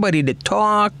have anybody to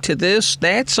talk to this,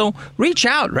 that. So reach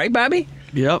out, right, Bobby?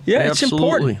 Yep. Yeah, absolutely. it's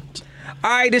important. All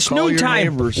right, it's Call noon your time.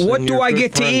 neighbors What and do your I good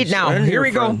get to eat friends now? and Here your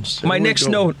we go. friends. My Here we next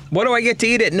go. note. What do I get to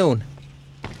eat at noon?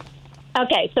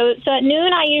 Okay, so at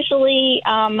noon I usually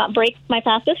break my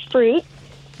fast with fruit,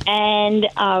 and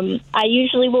I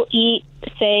usually will eat,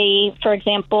 say, for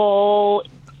example,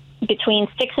 between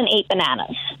 6 and 8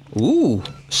 bananas. Ooh,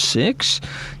 6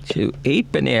 to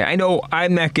 8 banana. I know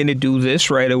I'm not going to do this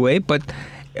right away, but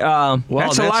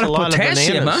that's a lot of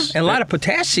potassium, huh? And a lot of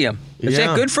potassium. Is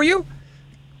that good for you?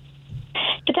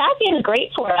 Potassium is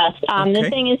great for us. The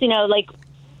thing is,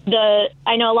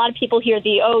 I know a lot of people hear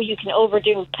you can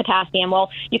overdo potassium. Well,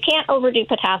 you can't overdo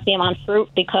potassium on fruit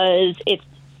because it's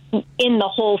in the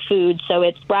whole food, so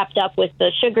it's wrapped up with the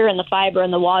sugar and the fiber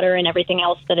and the water and everything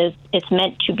else that it's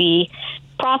meant to be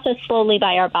processed slowly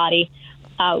by our body.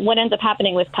 What ends up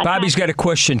happening with potassium? Bobby's got a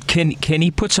question. Can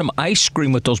he put some ice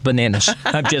cream with those bananas?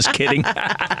 I'm just kidding.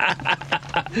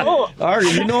 Artie,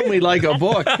 you know me like a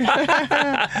book.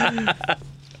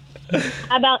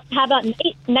 How about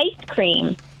nice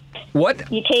cream?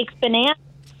 What? You take the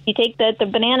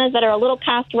bananas that are a little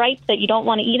past ripe that you don't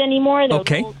want to eat anymore. They're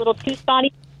little too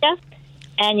spotty,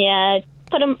 and you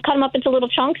cut them up into little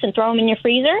chunks and throw them in your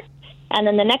freezer. And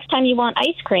then the next time you want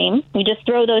ice cream, you just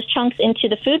throw those chunks into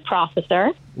the food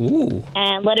processor. Ooh.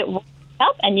 And let it warm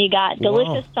up, and you got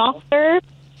delicious soft serve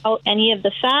without any of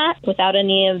the fat, without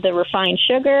any of the refined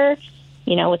sugar,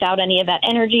 without any of that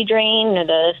energy drain or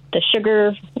the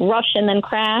sugar rush and then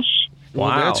crash.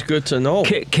 Wow, that's good to know.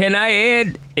 Can I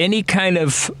add any kind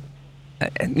of,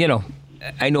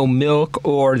 I know milk,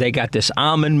 or they got this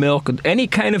almond milk, any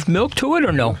kind of milk to it,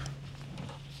 or no?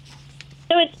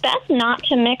 So it's best not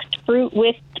to mix fruit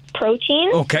with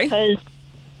protein. Okay. Because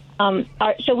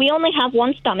so we only have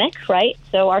one stomach, right?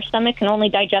 So our stomach can only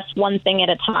digest one thing at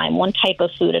a time, one type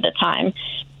of food at a time.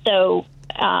 So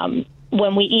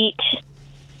when we eat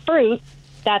fruit,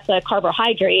 that's a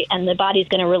carbohydrate, and the body's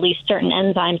going to release certain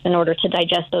enzymes in order to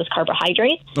digest those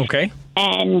carbohydrates. Okay.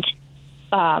 And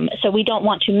so we don't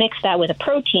want to mix that with a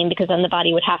protein, because then the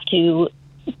body would have to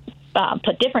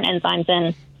put different enzymes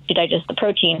in digest the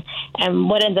protein. And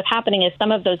what ends up happening is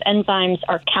some of those enzymes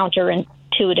are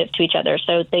counterintuitive to each other,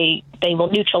 so they will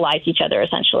neutralize each other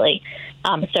essentially.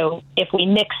 So if we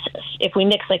mix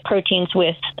like proteins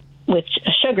with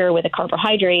sugar, with a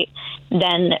carbohydrate,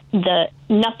 then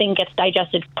nothing gets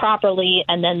digested properly,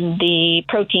 and then the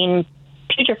protein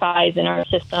putrefies in our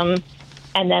system,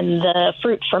 and then the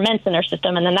fruit ferments in our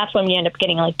system, and then that's when we end up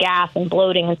getting like gas and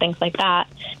bloating and things like that,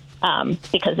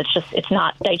 because it's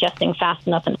not digesting fast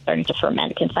enough and starting to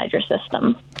ferment inside your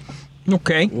system.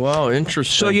 Okay. Wow,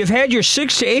 interesting. So you've had your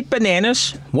 6 to 8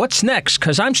 bananas. What's next?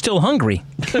 Because I'm still hungry.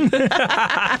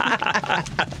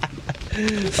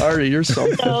 Artie, you're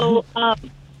something. So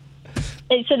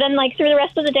then, like, through the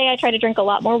rest of the day, I try to drink a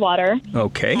lot more water.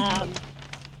 Okay.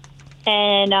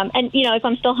 And if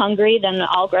I'm still hungry, then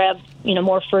I'll grab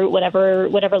more fruit, whatever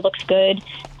looks good.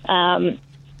 I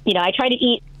try to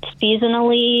eat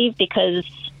seasonally because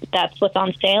that's what's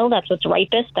on sale. That's what's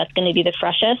ripest. That's going to be the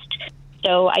freshest.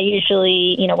 So I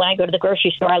usually, when I go to the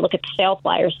grocery store, I look at the sale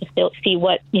flyers to see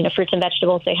what, fruits and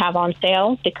vegetables they have on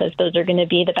sale, because those are going to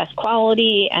be the best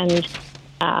quality and,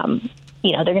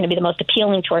 they're going to be the most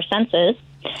appealing to our senses.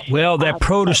 Well, that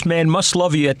produce man must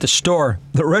love you at the store.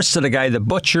 The rest of the guy, the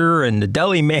butcher and the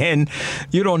deli man,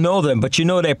 you don't know them, but you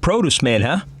know that produce man,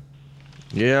 huh?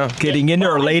 Yeah. Getting in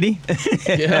there, lady?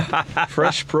 Yeah.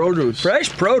 Fresh produce. Fresh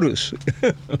produce.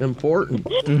 Important.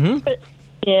 Mm-hmm.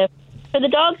 Yeah. For the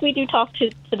dogs, we do talk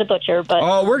to the butcher,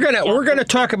 but we're gonna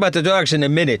talk about the dogs in a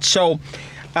minute. So,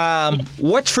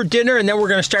 what's for dinner, and then we're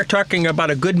gonna start talking about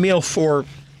a good meal for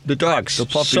the dogs. The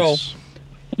puppies. So,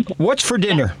 what's for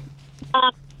dinner?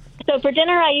 So for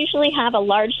dinner, I usually have a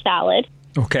large salad.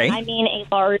 Okay. I mean a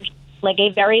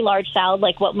very large salad,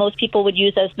 like what most people would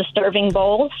use as the serving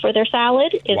bowl for their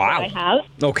salad is what I have.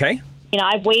 Okay.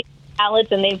 I've weighed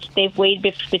salads, and they've weighed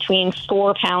between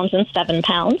 4 pounds and 7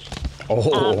 pounds.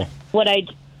 Oh.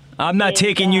 I'm not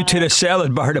taking you to the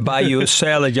salad bar to buy you a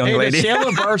salad, young lady. The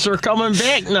salad bars are coming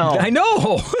back now. I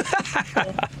know.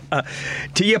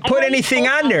 Do you put anything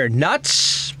on there?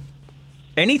 Nuts?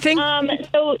 Anything?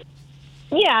 So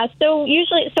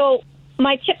usually,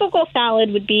 my typical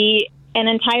salad would be an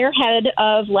entire head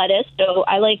of lettuce. So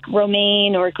I like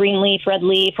romaine or green leaf, red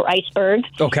leaf, or iceberg.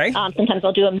 Okay. Sometimes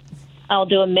I'll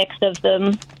do a mix of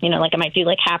them. Like I might do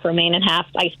like half romaine and half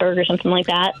iceberg or something like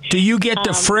that. Do you get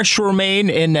the fresh romaine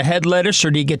in the head lettuce,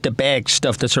 or do you get the bagged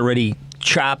stuff that's already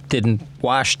chopped and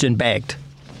washed and bagged?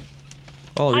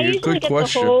 Oh, I usually good get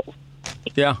question. the whole.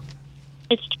 Yeah.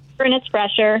 It's cheaper and it's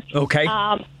fresher. Okay.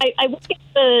 I would get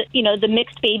the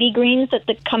mixed baby greens that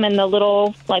come in the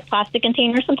little like plastic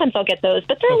containers. Sometimes I'll get those,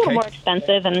 but they're a little more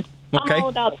expensive, and I'm all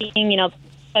about being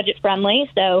budget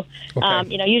friendly. So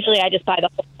usually I just buy the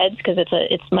whole heads because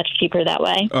it's much cheaper that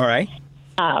way. All right.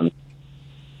 So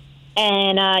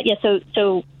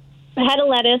a head of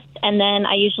lettuce, and then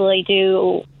I usually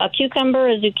do a cucumber,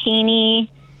 a zucchini,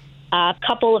 a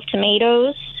couple of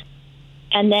tomatoes.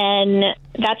 And then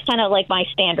that's kind of like my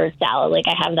standard salad. Like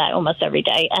I have that almost every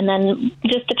day. And then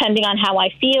just depending on how I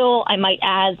feel, I might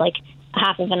add like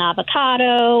half of an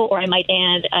avocado, or I might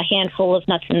add a handful of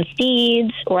nuts and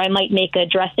seeds, or I might make a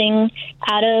dressing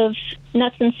out of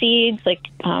nuts and seeds, like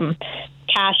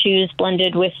cashews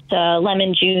blended with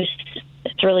lemon juice.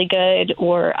 It's really good.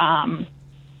 Or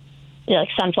like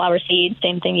sunflower seeds,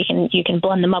 same thing. You can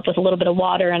blend them up with a little bit of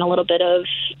water and a little bit of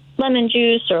lemon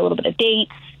juice, or a little bit of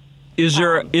dates. Is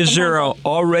there a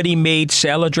already made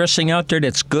salad dressing out there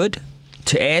that's good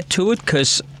to add to it?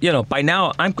 Because by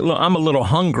now I'm a little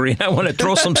hungry and I want to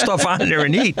throw some stuff on there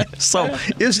and eat. So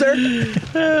is there?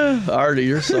 Artie,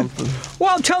 you're something.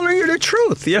 Well, I'm telling you the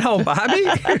truth, Bobby.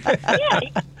 Yeah.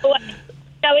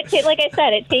 Like I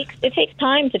said, it takes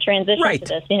time to transition to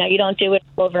this. You don't do it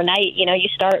overnight. You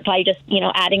start by just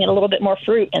adding in a little bit more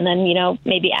fruit, and then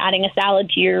maybe adding a salad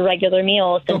to your regular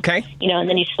meals. And, okay. And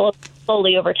then you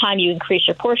slowly over time you increase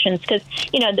your portions, because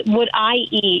would I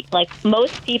eat, like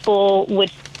most people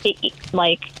would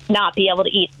not be able to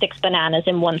eat 6 bananas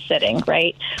in one sitting,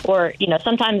 right? Or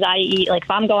sometimes I eat, like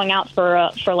if I'm going out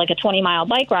for like a 20-mile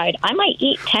bike ride, I might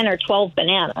eat 10 or 12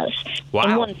 bananas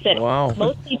in one sitting. Wow.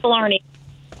 Most people aren't able,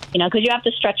 because you have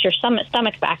to stretch your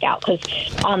stomach back out, because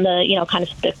on the kind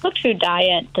of the cooked food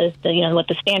diet, what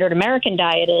the standard American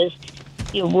diet is,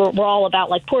 we're all about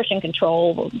like portion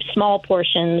control, small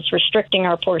portions, restricting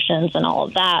our portions, and all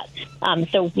of that.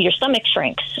 So your stomach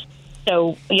shrinks.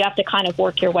 So you have to kind of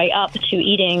work your way up to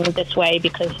eating this way,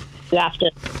 because you have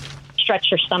to stretch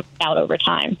your stomach out over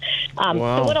time.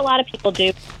 So what a lot of people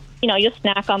do, you'll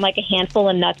snack on like a handful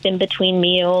of nuts in between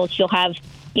meals. You'll have,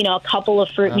 a couple of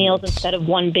fruit meals instead of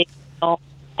one big meal.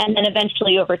 And then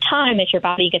eventually, over time, as your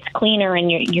body gets cleaner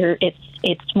and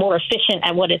it's more efficient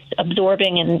at what it's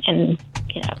absorbing and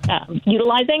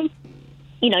utilizing,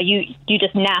 you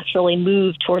just naturally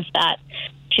move towards that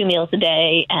 2 meals a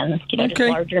day and just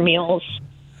larger meals.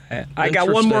 I got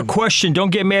one more question.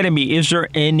 Don't get mad at me. Is there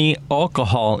any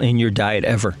alcohol in your diet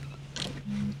ever?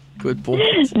 Good point.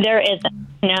 There isn't.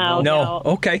 No.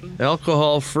 Okay.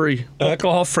 Alcohol free.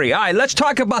 Alcohol free. All right, let's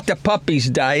talk about the puppy's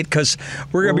diet because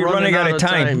we're going to be running out of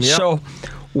time. Yep. So,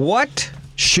 what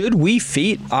should we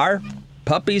feed our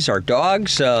puppies, our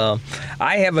dogs? I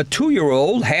have a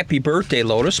 2-year-old. Happy birthday,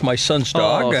 Lotus, my son's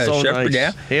dog. So Shepherd, nice.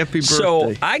 yeah. Happy birthday.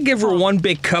 So, I give her one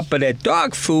big cup of that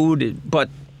dog food, but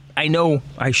I know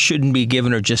I shouldn't be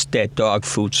giving her just that dog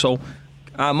food. So,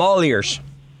 I'm all ears.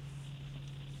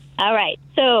 All right.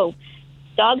 So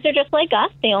dogs are just like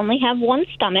us. They only have one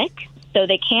stomach, so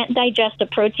they can't digest a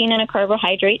protein and a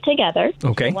carbohydrate together.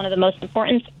 Okay. So one of the most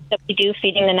important things that we do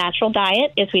feeding the natural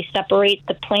diet is we separate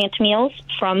the plant meals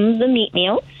from the meat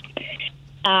meals.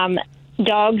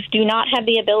 Dogs do not have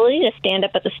the ability to stand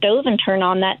up at the stove and turn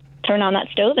on that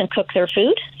stove and cook their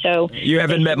food. So you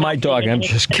haven't met my dog. I'm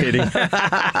just kidding.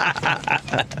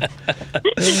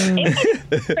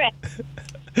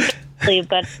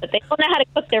 But they don't know how to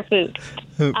cook their food.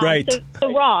 Right.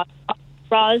 So raw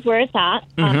is where it's at.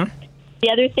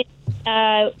 The other thing,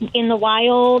 in the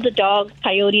wild, dogs,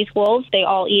 coyotes, wolves, they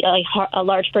all eat a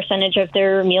large percentage of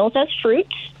their meals as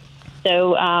fruits.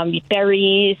 So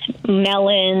berries,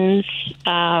 melons,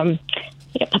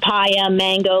 papaya,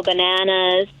 mango,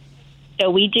 bananas. So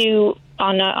we do,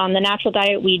 on the natural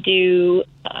diet, we do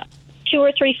 2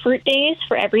 or 3 fruit days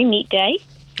for every meat day.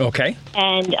 Okay.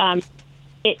 And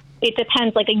it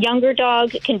depends. Like a younger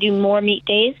dog can do more meat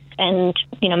days and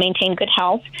maintain good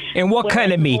health. And what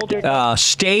kind of meat?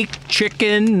 Steak,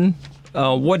 chicken?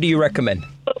 What do you recommend?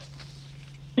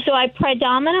 So I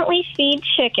predominantly feed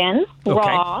chicken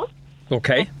raw.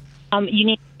 Okay. You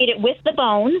need to feed it with the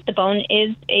bone. The bone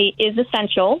is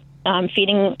essential.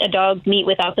 Feeding a dog meat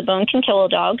without the bone can kill a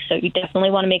dog, so you definitely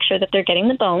want to make sure that they're getting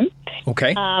the bone.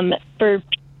 Okay. For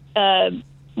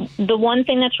the one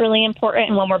thing that's really important,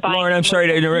 and when we're buying... Lauren, I'm sorry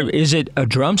to interrupt. Is it a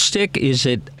drumstick? Is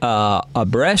it a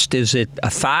breast? Is it a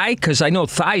thigh? Because I know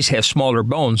thighs have smaller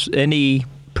bones. Any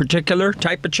particular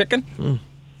type of chicken?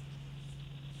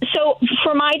 So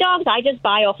for my dogs, I just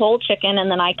buy a whole chicken, and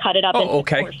then I cut it up into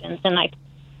portions, and I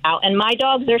out. And my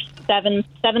dogs are 7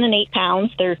 and 8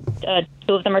 pounds. They're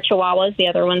 2 of them are Chihuahuas. The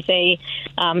other one's a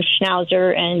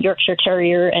Schnauzer and Yorkshire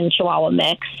Terrier and Chihuahua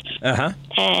mix.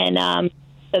 And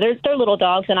so they're little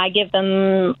dogs, and I give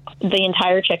them the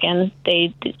entire chicken.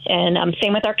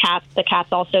 Same with our cats. The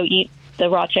cats also eat the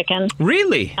raw chicken.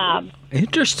 Really?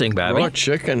 Interesting, Bobby. Raw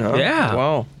chicken, huh? Yeah.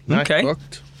 Wow. Not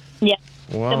cooked. Yeah.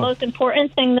 Wow. The most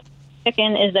important thing with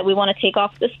chicken is that we want to take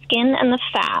off the skin and the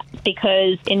fat,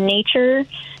 because in nature,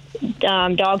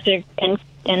 dogs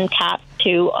and cats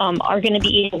too are going to be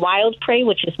eating wild prey,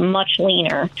 which is much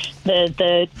leaner.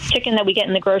 The chicken that we get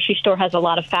in the grocery store has a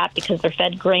lot of fat because they're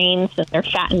fed grains and they're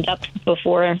fattened up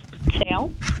before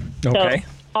sale. Okay. So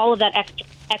all of that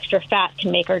extra fat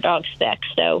can make our dogs sick.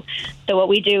 So what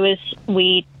we do is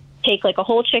we take like a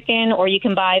whole chicken, or you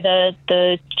can buy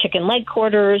the chicken leg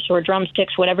quarters or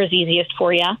drumsticks, whatever's easiest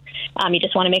for you. You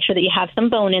just want to make sure that you have some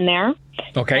bone in there.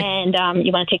 Okay. And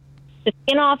you want to take the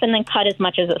skin off and then cut as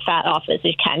much of the fat off as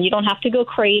you can. You don't have to go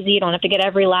crazy. You don't have to get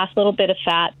every last little bit of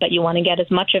fat, but you want to get as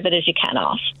much of it as you can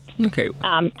off. Okay.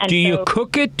 Do you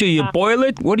cook it? Do you boil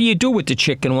it? What do you do with the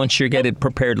chicken once you get it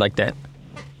prepared like that?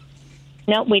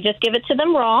 No, we just give it to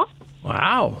them raw.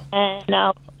 Wow.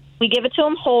 And we give it to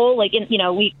them whole. Like,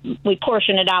 we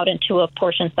portion it out into a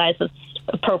portion size that's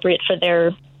appropriate for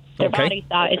their body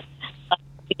size.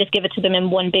 We just give it to them in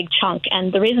one big chunk.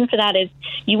 And the reason for that is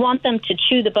you want them to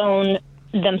chew the bone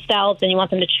themselves, and you want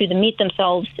them to chew the meat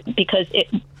themselves, because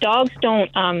dogs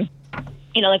don't,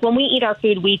 like when we eat our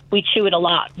food, we chew it a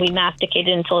lot. We masticate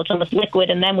it until it's almost liquid,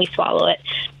 and then we swallow it.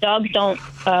 Dogs don't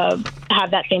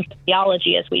have that same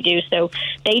physiology as we do, so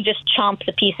they just chomp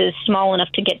the pieces small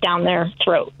enough to get down their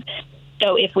throat.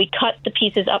 So if we cut the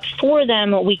pieces up for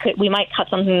them, we might cut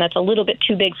something that's a little bit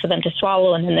too big for them to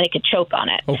swallow, and then they could choke on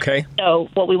it. Okay. So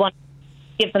what we want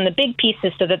to give them the big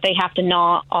pieces so that they have to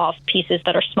gnaw off pieces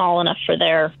that are small enough for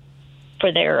their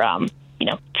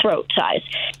throat size.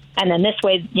 And then this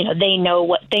way, they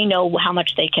know how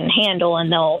much they can handle,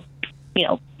 and they'll,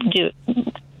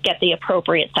 get the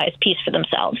appropriate size piece for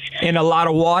themselves. And a lot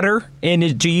of water.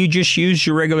 And do you just use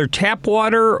your regular tap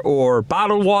water or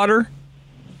bottled water?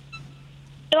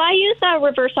 So I use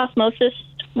reverse osmosis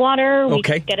water.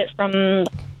 Okay. We get it from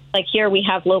like here we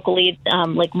have locally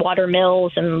like water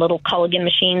mills and little Culligan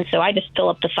machines. So I just fill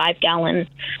up the 5-gallon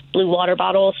blue water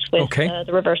bottles with the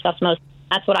reverse osmosis.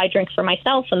 That's what I drink for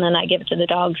myself, and then I give it to the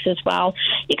dogs as well.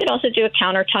 You could also do a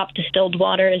countertop distilled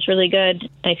water is really good,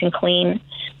 nice and clean.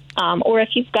 Or if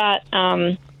you've got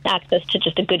access to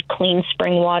just a good clean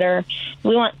spring water,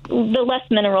 we want the less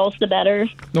minerals, the better.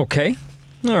 Okay.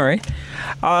 All right.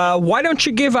 Why don't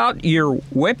you give out your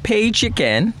webpage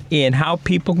again and how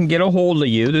people can get a hold of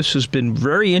you? This has been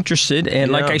very interested.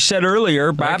 And like I said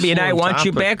earlier, Bobby and I want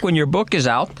you back when your book is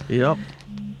out. Yep.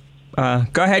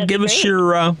 Go ahead, give us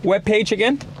your webpage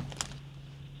again.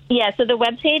 Yeah, so the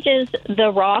webpage is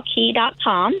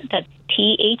therawkey.com. That's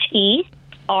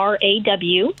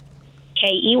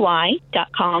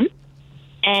TheRawKey.com.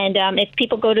 And if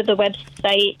people go to the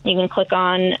website, you can click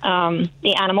on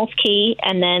the Animals Key,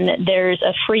 and then there's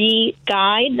a free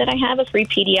guide that I have, a free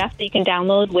PDF that you can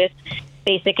download with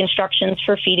basic instructions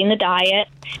for feeding the diet.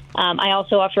 I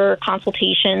also offer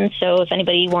consultations, so if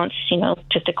anybody wants,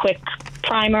 just a quick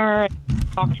primer,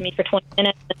 talk to me for 20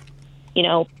 minutes,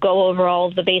 go over all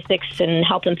of the basics and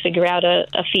help them figure out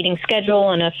a feeding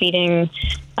schedule and a feeding,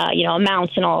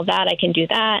 amounts and all of that, I can do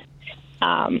that.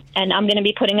 And I'm going to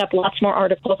be putting up lots more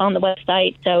articles on the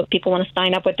website. So if people want to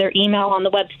sign up with their email on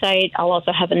the website, I'll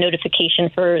also have a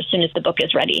notification for as soon as the book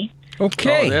is ready.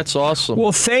 Okay. Oh, that's awesome.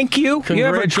 Well, thank you. You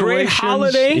have a great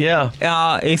holiday.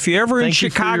 Yeah. If you're ever in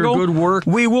Chicago, for your good work,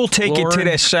 we will take you to Lauren.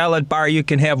 that salad bar. You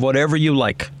can have whatever you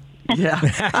like. Yeah.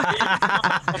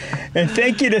 And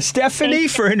thank you to Stephanie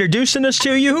for introducing us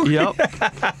to you. Yep.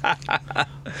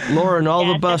 Lauren,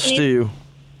 all the best to you.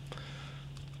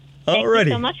 Thank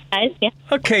you so much, guys. Yeah.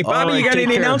 Okay, Bobby, you got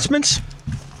any announcements?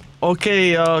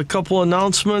 Okay, a couple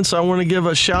announcements. I want to give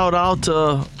a shout out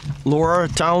to Laura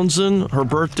Townsend. Her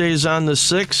birthday's on the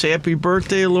 6th. Happy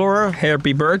birthday, Laura.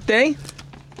 Happy birthday.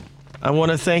 I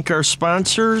want to thank our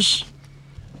sponsors.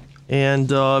 And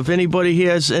if anybody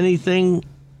has anything,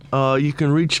 you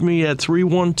can reach me at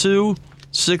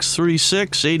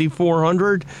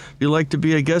 312-636-8400. If you'd like to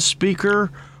be a guest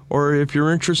speaker or if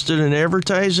you're interested in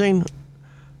advertising,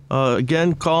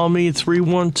 again, call me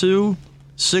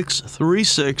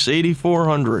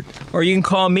 312-636-8400. Or you can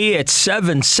call me at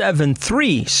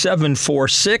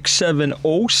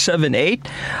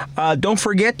 773-746-7078. Don't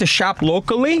forget to shop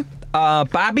locally.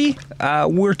 Bobby,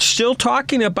 we're still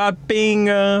talking about being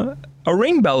a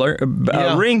ring beller,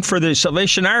 ring for the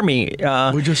Salvation Army.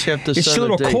 We just have to It's set a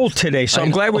little date. cold today, so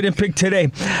I'm glad we didn't pick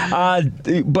today.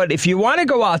 But if you want to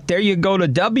go out there, you go to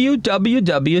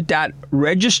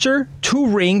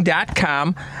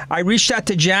www.registertoring.com. I reached out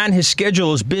to John. His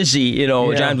schedule is busy,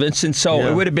 John Vincent, so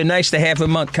it would have been nice to have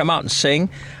him come out and sing.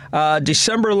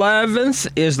 December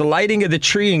 11th is the lighting of the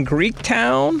tree in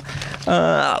Greektown.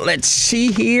 Let's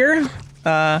see here.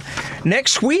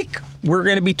 Next week, we're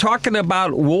going to be talking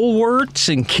about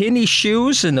Woolworths and Kinney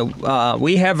shoes, and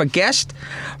we have a guest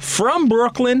from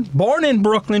Brooklyn, born in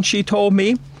Brooklyn, she told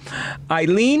me,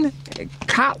 Eileen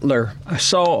Kotler.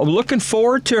 So I'm looking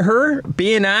forward to her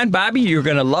being on. Bobby, you're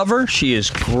going to love her. She is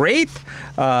great.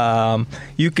 I'm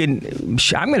going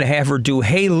to have her do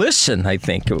Hey Listen, I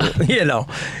think. Brooklyn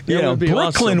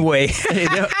awesome. way. Hey,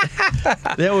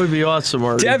 that would be awesome,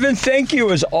 Artie. Devin, thank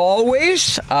you as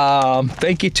always.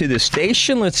 Thank you to the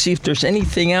station. Let's see if there's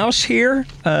anything else here.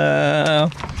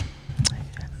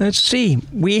 Let's see.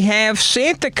 We have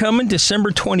Santa coming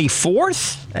December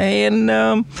 24th, and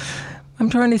I'm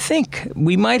trying to think.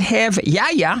 We might have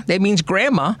Yaya, that means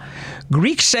grandma,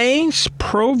 Greek sayings,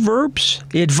 proverbs,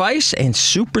 advice, and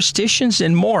superstitions,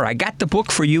 and more. I got the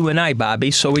book for you and I, Bobby,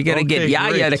 so we got to get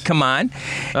Yaya to come on.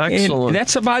 Excellent. And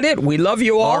that's about it. We love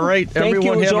you all. All right, Thank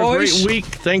everyone, you as have always. a great week.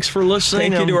 Thanks for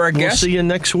listening. Thank you to our guests. We'll see you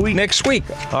next week. Next week.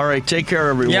 All right, take care,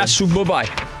 everyone. Yes,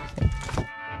 bye-bye.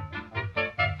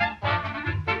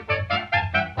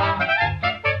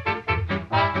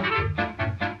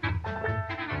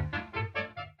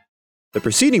 The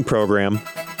preceding program,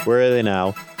 Where Are They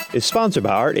Now?, is sponsored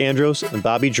by Art Andros and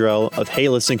Bobby Drell of Hey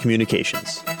Listen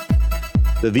Communications.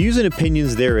 The views and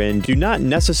opinions therein do not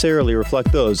necessarily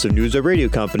reflect those of News Web Radio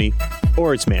Company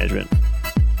or its management.